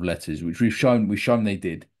kind of letters, which we've shown they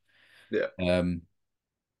did. yeah. Um,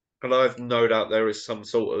 And I've no doubt there is some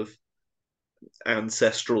sort of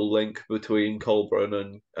ancestral link between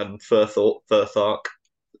Colburn and Firthark.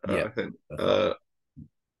 yeah, I think. I thought,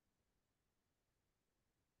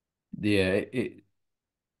 yeah,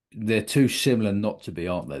 they're too similar not to be,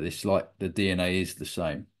 aren't they? It's like the DNA is the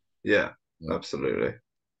same. Yeah, Yeah. absolutely.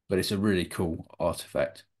 But it's a really cool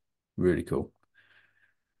artifact. Really cool.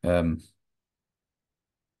 Um,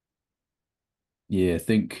 yeah, I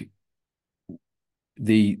think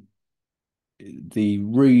the the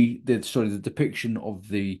depiction of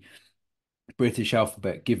the British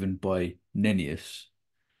alphabet given by Nennius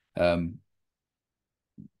um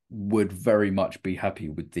would very much be happy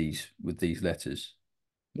with these letters,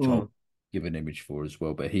 which I'll Mm. give an image for as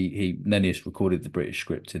well. But he Nennius recorded the British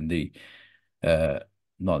script in the uh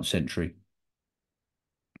 9th century.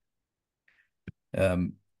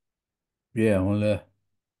 Um, yeah, I'll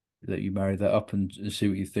let you marry that up and see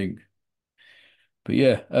what you think. But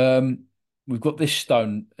yeah, we've got this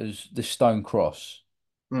stone as this stone cross,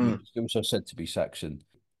 which Mm. is also said to be Saxon.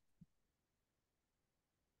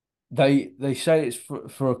 They say it's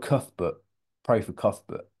for a Cuthbert, pray for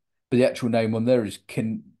Cuthbert, but the actual name on there is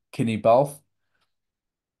Kinnibalth.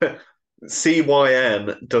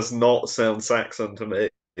 CYN does not sound Saxon to me.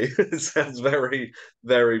 It sounds very,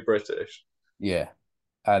 very British. Yeah,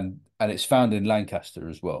 and it's found in Lancaster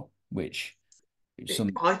as well, which is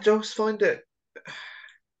some I just find it.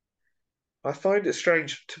 I find it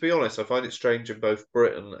strange, to be honest. I find it strange in both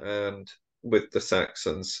Britain and with the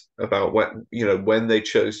Saxons about when they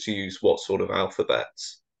chose to use what sort of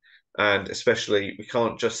alphabets. And especially, we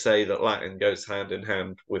can't just say that Latin goes hand in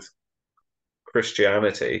hand with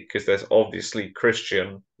Christianity because there's obviously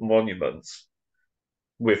Christian monuments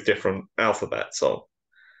with different alphabets on,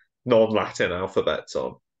 non-Latin alphabets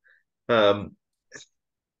on. Um,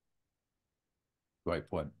 Great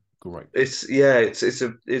point. Great point. it's yeah, it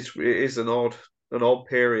is an odd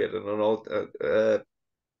period and an odd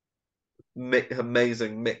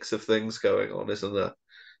amazing mix of things going on, isn't there?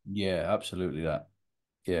 Yeah, absolutely that.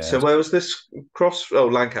 Yeah. So where was this cross? Oh,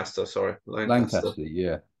 Lancaster, sorry, Lancaster. Lancaster,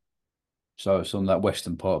 yeah. So it's on that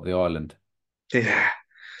western part of the island. Yeah,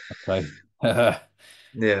 Okay.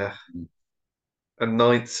 yeah, a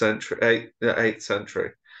ninth century, eighth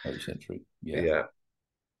century. 8th century. Yeah. Yeah,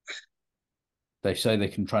 They say they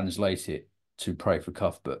can translate it to pray for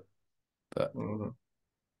Cuthbert, but mm.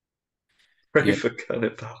 Pray yeah. for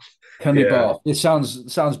Cannibal. Yeah, Cannibal. It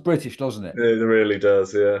sounds British, doesn't it? it really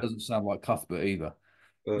does. Yeah. Doesn't sound like Cuthbert either.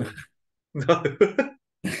 No.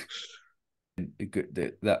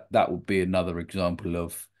 That would be another example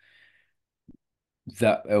of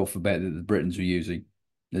that alphabet that the Britons were using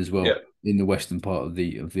as Yeah, well in the western part of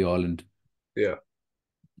the island. yeah.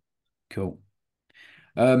 Cool.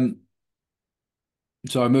 Um,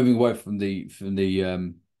 so moving away from the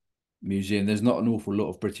museum, there's not an awful lot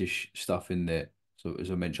of British stuff in there. So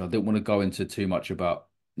as I mentioned, I didn't want to go into too much about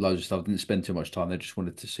loads of stuff. I didn't spend too much time. I just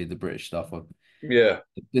wanted to see the British stuff. I've Yeah.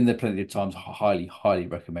 been there plenty of times. Highly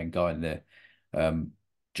recommend going there, um,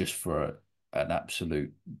 just for an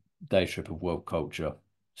absolute day trip of world culture.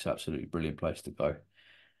 It's an absolutely brilliant place to go.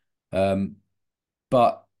 Um,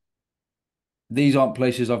 but these aren't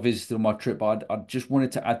places I visited on my trip. I just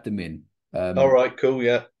wanted to add them in. All Um, right, cool.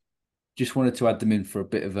 Yeah. just wanted to add them in for a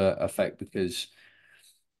bit of a effect because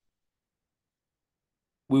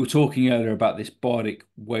we were talking earlier about this bardic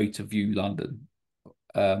way to view London,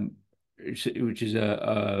 um, which is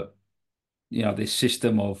this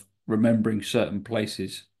system of remembering certain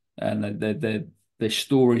places and there's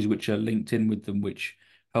stories which are linked in with them, which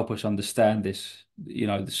help us understand this,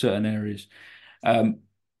 the certain areas. Um,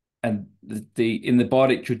 and in the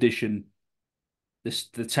bardic tradition,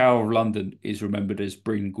 the Tower of London is remembered as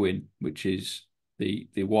Bryn Gwyn, which is the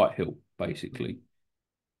White Hill, basically.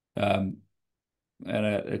 Um, and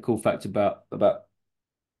a cool fact about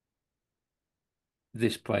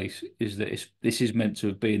this place is that this is meant to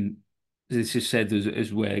have been. This is said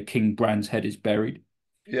as where King Bran's head is buried.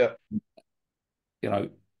 Yeah. You know,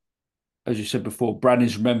 as you said before, Bran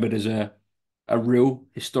is remembered as a real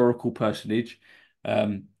historical personage,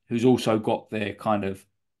 who's also got their kind of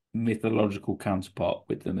mythological counterpart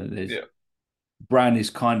with them. And there's Yeah. Bran is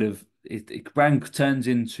kind of Bran turns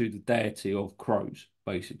into the deity of crows,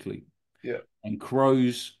 basically, Yeah. and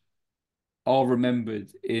crows are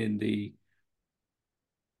remembered in the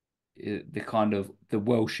kind of the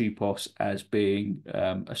Welsh ethos as being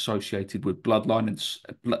associated with bloodline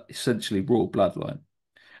and essentially royal bloodline.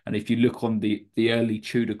 And if you look on the early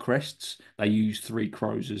Tudor crests, they use three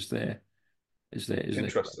crows as their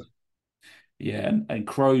Interesting. yeah, and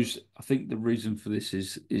crows. I think the reason for this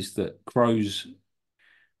is that crows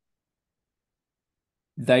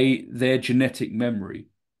their genetic memory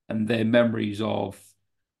and their memories of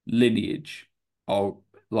lineage are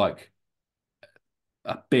like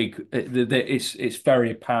a big. It's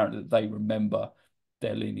very apparent that they remember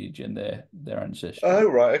their lineage and their ancestry. Oh,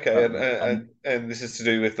 right. Okay. And And this is to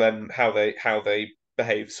do with then how they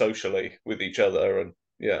behave socially with each other and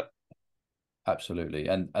yeah. absolutely,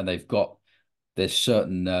 and there's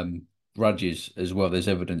certain grudges as well. There's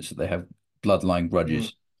evidence that they have bloodline Mm,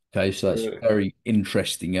 grudges. Okay, so that's a really. very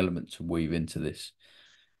interesting element to weave into this.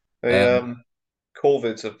 They Um,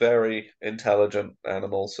 corvids are very intelligent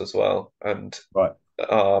animals as well and right.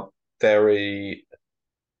 are very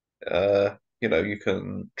you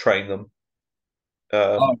can train them.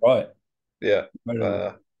 Oh, Um, right. yeah. Incredible.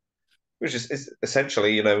 Uh, which is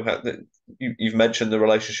essentially, you've mentioned the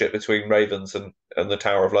relationship between ravens and the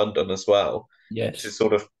Tower of London as well, which Yes. is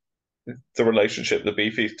sort of the relationship the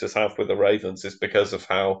beefeaters have with the ravens is because of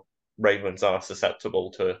how ravens are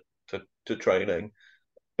susceptible to training.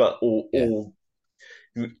 But Yeah. all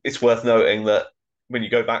it's worth noting that when you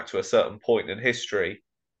go back to a certain point in history,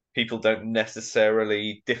 people don't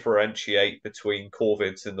necessarily differentiate between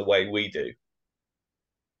corvids in the way we do.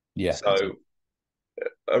 Yeah. So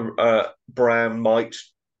Bran might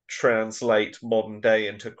translate modern day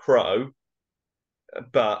into crow,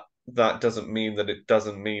 but that doesn't mean that it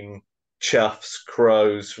doesn't mean choughs,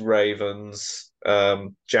 crows, ravens,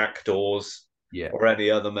 jackdaws, Yeah. or any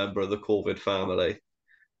other member of the corvid family,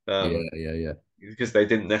 Yeah. um, Yeah. Yeah. because they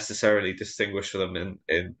didn't necessarily distinguish them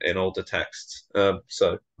in older texts.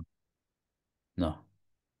 So No.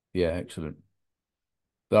 Yeah, excellent.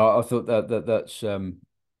 But I thought that's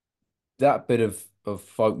that bit of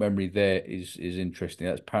folk memory there is interesting.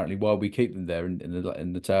 That's apparently why we keep them there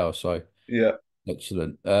in the tower. So Yeah,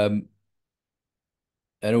 excellent. And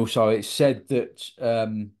also it's said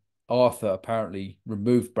that Arthur apparently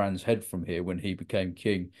removed Bran's head from here when he became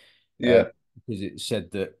king, uh, yeah, because it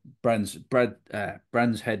said that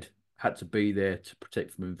Bran's head had to be there to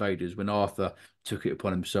protect from invaders. When Arthur took it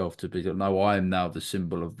upon himself to be, no, I am now the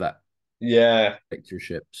symbol of that yeah.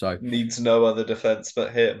 dictatorship. So Needs no other defense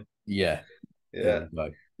but him. yeah, there Yeah. we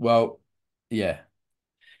go. Well, yeah,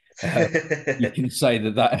 uh, you can say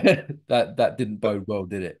that that didn't bode well,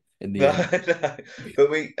 did it? In the No, end, no.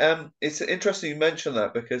 But it's interesting you mention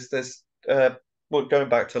that because there's well, going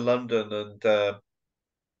back to London and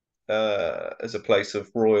as a place of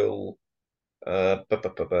royal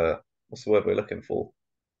what's the word we're looking for?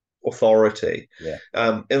 Authority. yeah,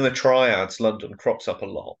 In the triads, London crops up a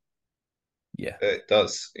lot. yeah, It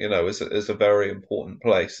does, as a very important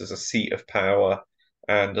place, as a seat of power,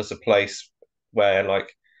 and as a place where,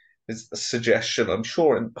 like, there's a suggestion. I'm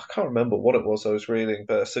sure, and I can't remember what it was I was reading,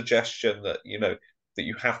 but a suggestion that that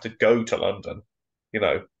you have to go to London. You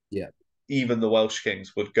know, yeah, even the Welsh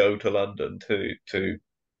kings would go to London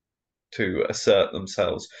to assert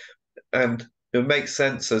themselves, and it makes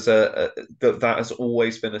sense as that has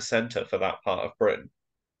always been a centre for that part of Britain,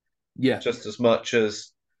 yeah, just as much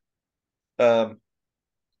as um,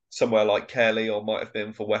 somewhere like Carlisle might have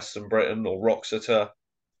been for Western Britain, or Wroxeter,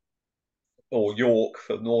 or York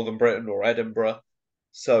for Northern Britain, or Edinburgh.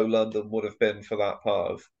 So London would have been for that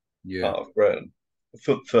yeah. part of Britain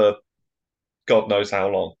for God knows how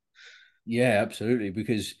long. Yeah, absolutely.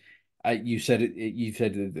 Because you said you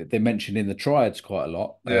said that they're mentioned in the triads quite a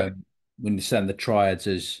lot. Yeah, When you send the triads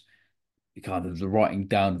as kind of the writing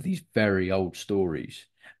down of these very old stories,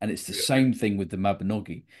 and it's the yeah. same thing with the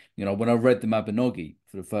Mabinogi. When I read the Mabinogi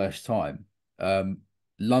for the first time, um,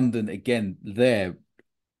 London again there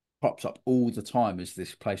pops up all the time as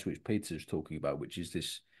this place which Peter's talking about, which is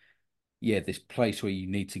this place where you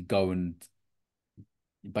need to go and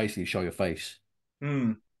basically show your face.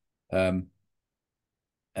 Hmm. Um,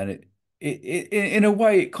 and in a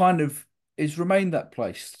way it kind of has remained that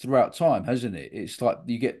place throughout time, hasn't it? It's like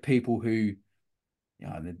you get people who,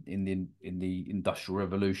 in the Industrial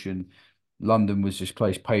Revolution, London was this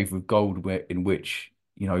place paved with gold, in which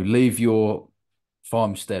leave your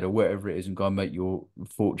farmstead or wherever it is and go and make your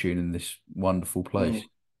fortune in this wonderful place. Hmm.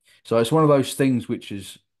 So it's one of those things which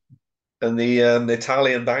is And the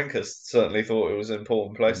Italian bankers certainly thought it was an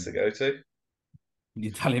important place to go to. the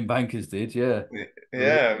Italian bankers did, yeah.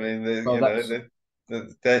 Yeah, I mean, Well, that's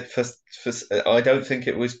I don't think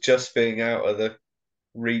it was just being out of the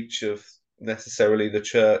reach of necessarily the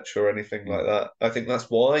church or anything like that. I think that's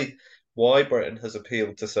why Britain has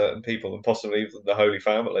appealed to certain people and possibly even the Holy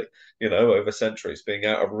Family, over centuries, being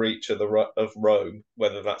out of reach of Rome,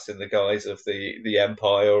 whether that's in the guise of the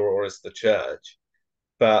empire or as the church.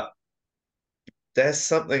 But there's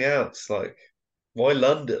something else, like why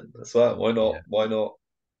London as well? Why not? yeah, Why not?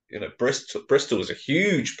 Bristol was a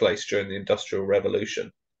huge place during the Industrial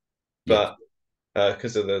Revolution, yeah. but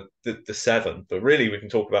because of the seven. But really, we can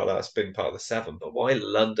talk about that as being part of the seven. But why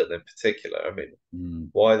London in particular? I mean, Mm.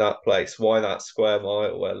 why that place? Why that square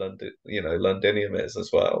mile where London, Londinium is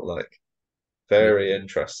as well? Like, Yeah. very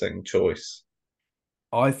interesting choice.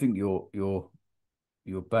 I think you're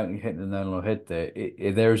banging hitting the nail on the head there.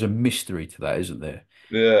 There is a mystery to that, isn't there?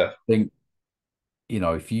 Yeah. I think,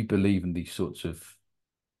 if you believe in these sorts of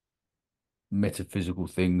metaphysical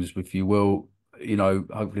things, if you will,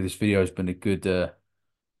 hopefully this video has been a good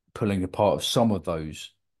pulling apart of some of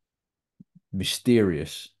those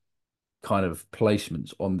mysterious kind of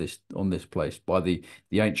placements on this place by the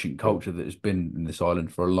ancient culture that has been in this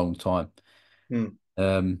island for a long time. Hmm.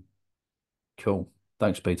 Um, cool.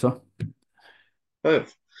 Thanks, Peter. Oh,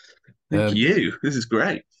 thank Um, you. This is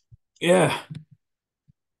great. yeah.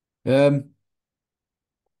 Um,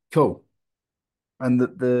 cool. And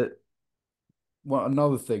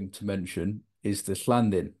another thing to mention is the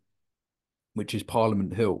Llandin, which is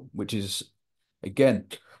Parliament Hill, which is again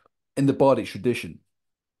in the Bardic tradition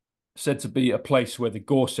said to be a place where the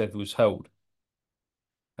Gorsedd was held.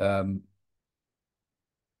 Um,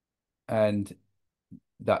 and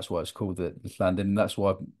that's why it's called the Llandin, and that's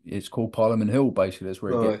why it's called Parliament Hill. Basically, that's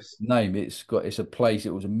where it gets Nice. its name. It's a place.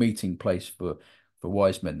 It was a meeting place for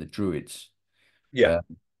wise men, the Druids, Yeah. uh,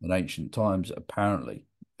 in ancient times. Apparently,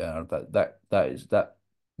 that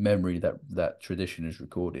memory, that tradition is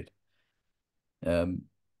recorded. Um,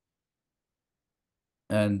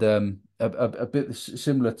 and a bit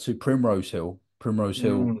similar to Primrose Hill. Primrose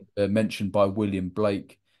Hill, Mm. mentioned by William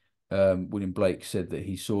Blake. William Blake said that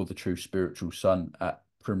he saw the true spiritual sun at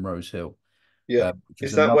Primrose Hill, Yeah. which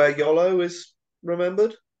was Is that another. where Yolo is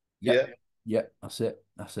remembered? Yep, Yeah. yep, that's it,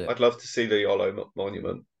 that's it. I'd love to see the Yolo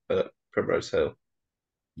monument at Primrose Hill.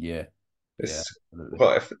 Yeah, yeah, It's absolutely.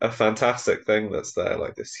 quite a fantastic thing that's there,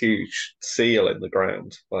 like this huge seal in the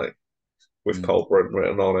ground, like with Mm. Cold Britain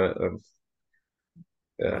written on it, and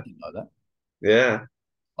I yeah, didn't know that. yeah.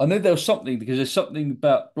 I knew there was something because there's something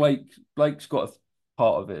about Blake. Blake's got a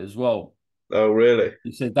part of it as well. Oh, really?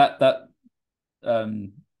 He said that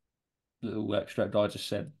um, little extract I just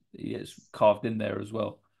said, it's carved in there as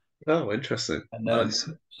well. Oh, interesting. And Nice.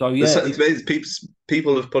 so There's yeah, certain things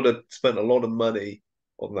people have spent a lot of money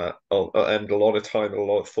on that, and a lot of time and a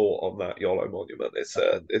lot of thought on that Yolo monument. that's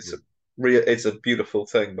really It's a cool. it's a beautiful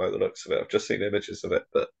thing by the looks of it. I've just seen images of it,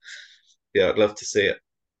 but yeah, I'd love to see it.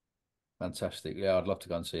 Fantastic. Yeah, I'd love to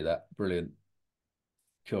go and see that. Brilliant.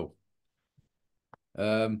 Cool.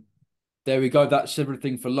 Um, there we go. That's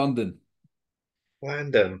everything for London.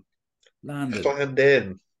 London, London.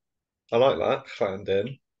 Llandin. I like that.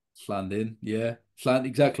 Llandin. London. Yeah. Land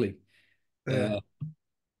exactly. Yeah. I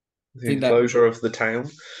The think that enclosure of the town,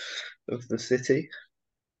 of the city.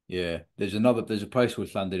 yeah. There's a place called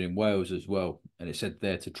Llandin in Wales as well. And it said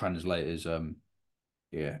there to translate as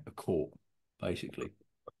yeah, a court, basically.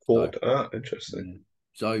 So Port. Ah, interesting. yeah.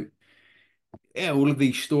 So yeah, all of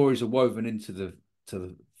these stories are woven into the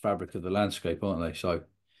fabric of the landscape, aren't they? So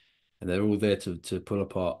and they're all there to pull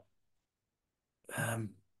apart.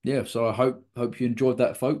 Yeah, so I hope you enjoyed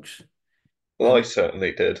that, folks, Well, I and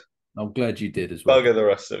certainly did. I'm glad you did as well. Bugger the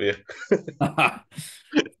rest of you.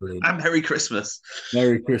 Brilliant. And Merry Christmas.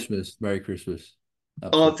 Merry Christmas. Merry Christmas. Oh,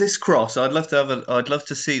 Absolutely. this cross. I'd love to have a. I'd love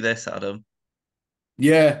to see this, Adam.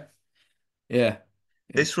 Yeah, yeah.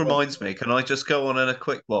 This It's reminds me. Can I just go on in a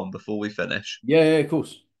quick one before we finish? yeah, yeah, of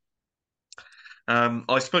course.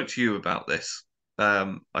 I spoke to you about this.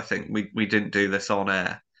 I think we didn't do this on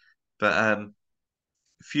air, but a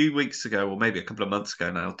few weeks ago, or maybe a couple of months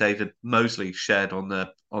ago now, David Mosley shared on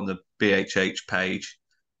the BHH page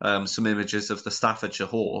some images of the Staffordshire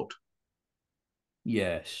Hoard,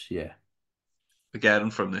 Yes, yeah, again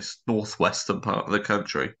from this northwestern part of the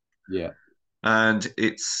country, yeah, and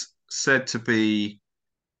it's said to be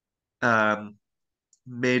um,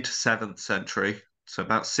 mid seventh century, so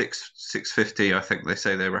about 650. I think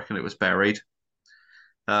they reckon it was buried.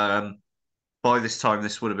 Um, by this time,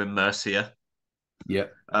 this would have been Mercia. yeah,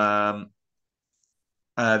 Um,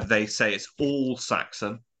 they say it's all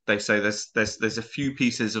Saxon. They say there's a few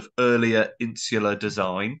pieces of earlier insular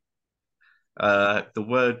design. The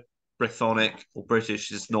word Brythonic or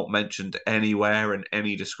British is not mentioned anywhere in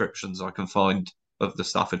any descriptions I can find of the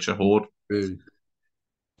Staffordshire Hoard. really.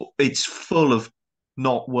 It's full of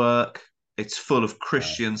knot work. It's full of Wow,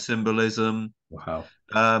 Christian symbolism, wow.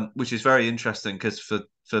 which is very interesting because for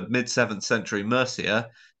mid seventh century Mercia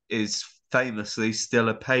is famously still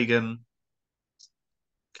a pagan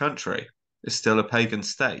country. It's still a pagan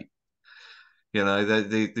state. You know,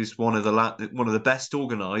 there's one of the best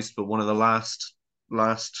organized, but one of the last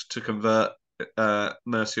to convert.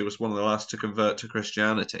 Mercia was one of the last to convert to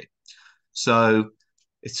Christianity. So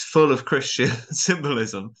it's full of Christian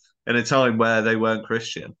symbolism in a time where they weren't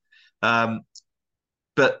Christian. Um,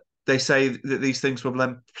 but they say that these things were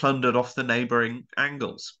then plundered off the neighboring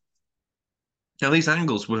Angles. Now, these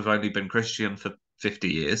Angles would have only been Christian for 50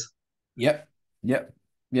 years, Yep, yep,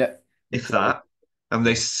 yep. if So that, and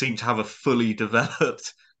they yeah, seem to have a fully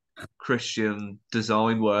developed Christian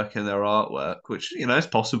design work in their artwork, which is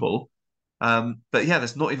possible. But yeah,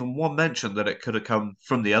 there's not even one mention that it could have come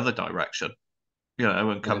from the other direction,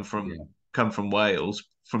 and yeah, come from Wales,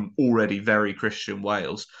 from already very Christian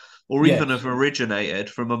Wales, or even yes, have originated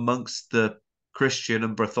from amongst the Christian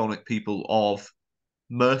and Brythonic people of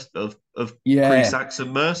of yeah, pre-Saxon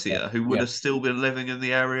yeah, Mercia, who would yeah, have still been living in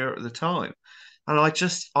the area at the time. And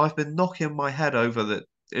I've been knocking my head over the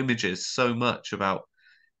images so much about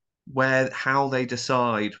how they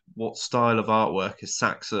decide what style of artwork is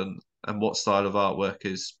Saxon and what style of artwork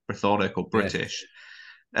is Brythonic or yes, British.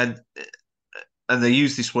 And and they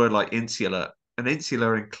use this word like insular, and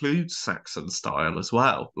insular includes Saxon style as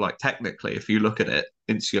well. Like technically, if you look at it,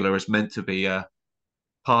 insular is meant to be a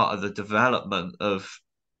part of the development of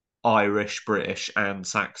Irish, British, and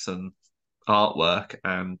Saxon artwork,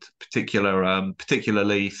 and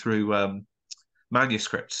particularly through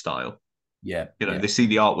manuscript style. yeah, They yeah, see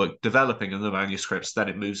the artwork developing in the manuscripts, then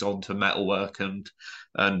it moves on to metalwork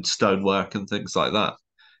and stonework and things like that.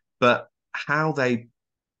 But how they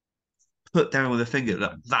put down with a finger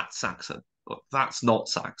that that's Saxon, or that's not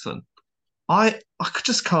Saxon, I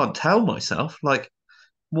just can't tell myself. Like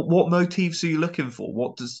what motifs are you looking for?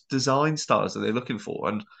 What design styles are they looking for?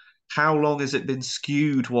 And how long has it been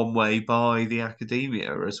skewed one way by the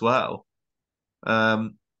academia as well?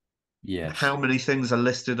 Um, Yes. how many things are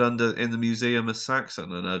listed under in the museum as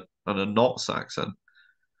Saxon and are not Saxon?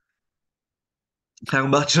 How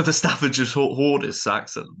much of a Staffordshire hoard is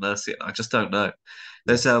Saxon? Mercy, I just don't know. Yeah.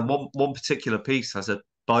 There's one particular piece has a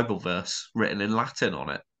Bible verse written in Latin on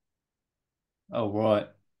it. Oh, right.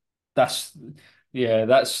 That's yeah,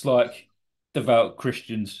 that's like devout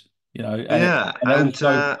Christians, Yeah, and and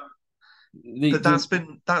also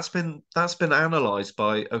the that's been analysed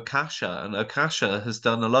by Okasha, and Okasha has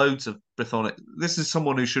done a loads of Brythonic. This is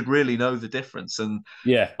someone who should really know the difference. And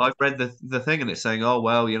yeah, I've read the thing, and it's saying, oh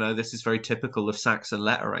well, this is very typical of Saxon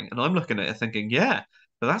lettering, and I'm looking at it thinking, yeah,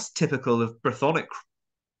 but that's typical of Brythonic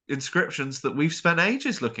inscriptions that we've spent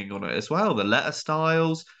ages looking on it as well. The letter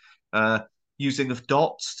styles, uh, using of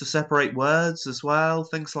dots to separate words as well,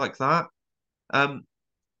 things like that. Um,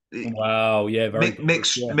 wow, yeah, very good.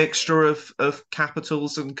 Yeah, mixture of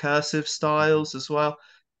capitals and cursive styles as well.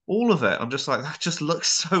 All of it. I'm just like, that just looks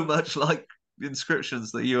so much like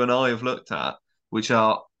inscriptions that you and I have looked at, which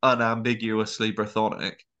are unambiguously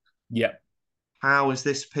Brythonic. yeah. How is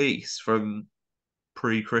this piece from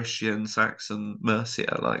pre-Christian Saxon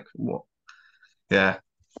Mercia? Like what? Yeah.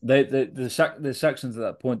 The Saxons at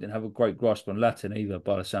that point didn't have a great grasp on Latin either,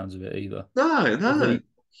 by the sounds of it either. No, no.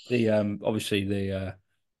 The obviously the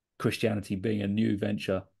Christianity being a new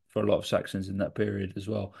venture for a lot of Saxons in that period as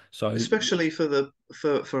well. So Especially for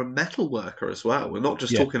for a metal worker as well. We're not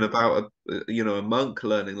just yeah, talking about a monk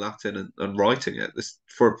learning Latin and writing it. This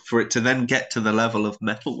for it to then get to the level of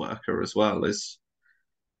metal worker as well is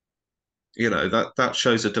that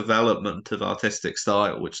shows a development of artistic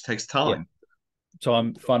style which takes yeah, time.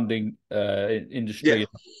 time, funding, Yeah, industry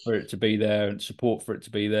for it to be there and support for it to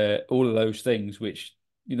be there, all of those things which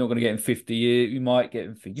you're not going to get in 50 years. You might get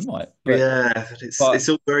in, you might, yeah, but it's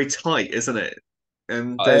all very tight, isn't it?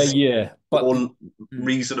 And there's yeah, but more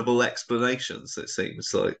reasonable explanations. It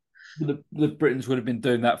seems like the Britons would have been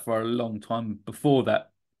doing that for a long time before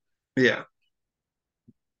that. yeah,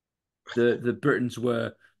 The Britons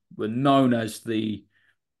were known as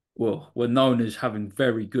were known as having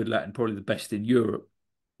very good Latin, probably the best in Europe.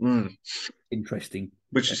 mm. Interesting.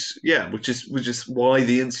 which is why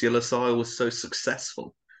the insular style was so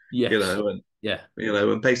successful. You Yes. know, and Yeah.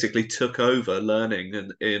 and basically took over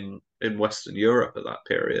learning in Western Europe at that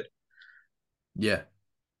period. Yeah.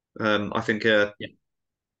 I think Yeah.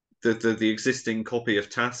 the existing copy of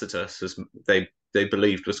Tacitus, as they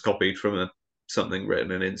believed, was copied from something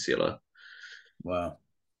written in Insular. Wow.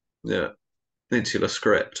 Yeah, Insular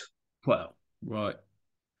script. Wow. Right.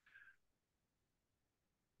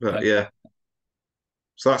 But Okay. yeah,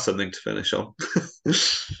 so that's something to finish on.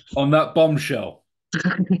 On that bombshell,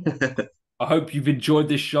 I hope you've enjoyed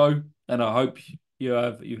this show, and I hope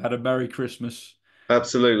you've had a Merry Christmas.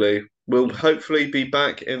 Absolutely. We'll Yeah. hopefully be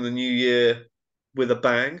back in the new year with a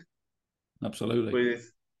bang, Absolutely.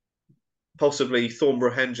 with possibly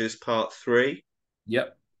Thornborough Henges Part 3.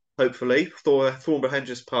 Yep. Hopefully, Thornborough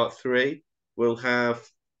Henges Part 3 will have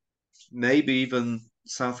maybe even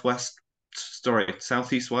Southeast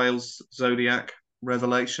Wales Zodiac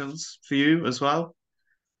revelations for you as well.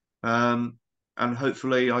 Um, and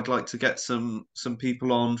hopefully, I'd like to get some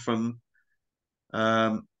people on from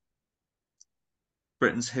um,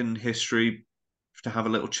 Britain's hidden history to have a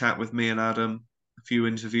little chat with me and Adam. A few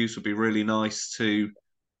interviews would be really nice to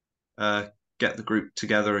uh, get the group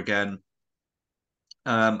together again,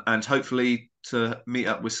 and hopefully to meet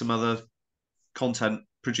up with some other content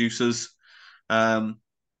producers, um,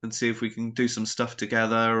 and see if we can do some stuff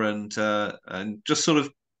together and just sort of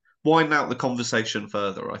widen out the conversation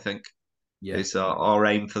further. I think Yeah. is our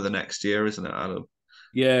aim for the next year, isn't it, Adam?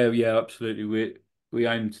 Yeah. Yeah. Absolutely. We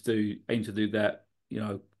aim to do that.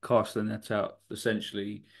 Cast the net out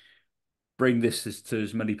essentially. Bring this to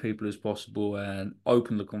as many people as possible and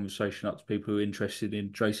open the conversation up to people who are interested in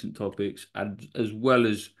adjacent topics, and as well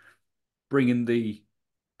as bringing the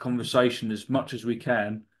conversation as much as we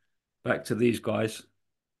can back to these guys,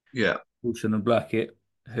 Yeah, Wilson and Blackett,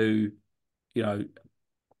 who, you know,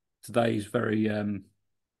 today is very it,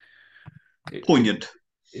 poignant.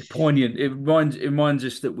 poignant. It reminds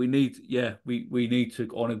us that we need to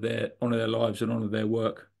honor their lives and honor their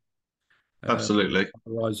work. Absolutely.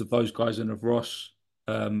 The lives of those guys and of Ross,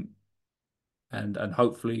 um, and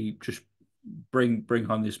hopefully just bring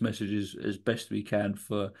home this message as best we can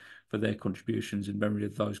for their contributions in memory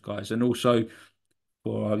of those guys, and also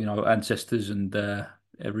for ancestors and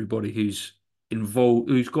everybody who's involved,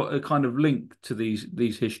 who's got a kind of link to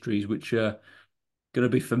these histories, which are going to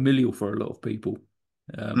be familial for a lot of people.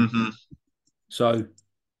 Hmm. So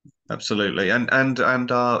Absolutely, and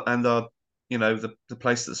our the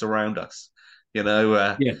place that's around us. You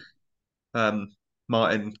know, yeah. um,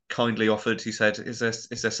 Martin kindly offered. He said, "Is there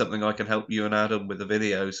something I can help you and Adam with the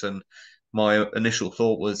videos?" And my initial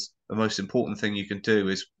thought was the most important thing you can do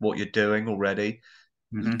is what you're doing already,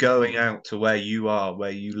 Hmm. going out to where you are,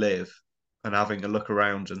 where you live, and having a look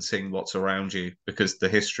around and seeing what's around you, because the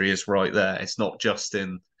history is right there. It's not just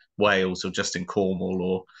in Wales or just in Cornwall,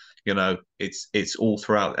 or it's all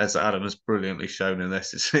throughout, as Adam has brilliantly shown in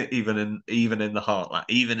this. It's even in the heartland,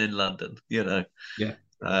 even in London. Yeah.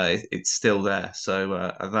 It's still there. So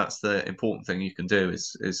and that's the important thing you can do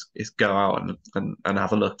is go out and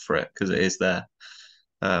have a look for it, because it is there.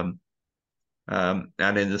 Um,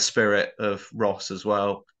 and in the spirit of Ross as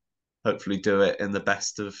well, hopefully do it in the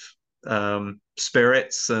best of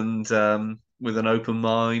spirits, and with an open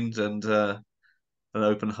mind and an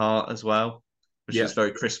open heart as well, which Yeah. is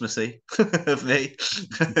very Christmassy of me.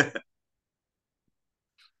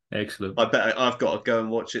 Excellent. I bet I've got to go and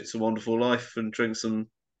watch It's a Wonderful Life and drink some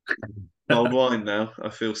mulled wine now. I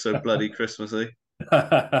feel so bloody Christmassy.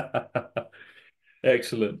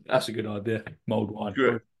 Excellent. That's a good idea. Mulled wine.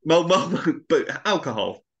 Great. Brilliant. But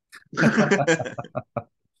alcohol.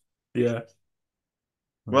 Yeah.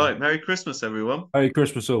 Right. Merry Christmas, everyone. Merry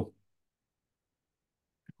Christmas all.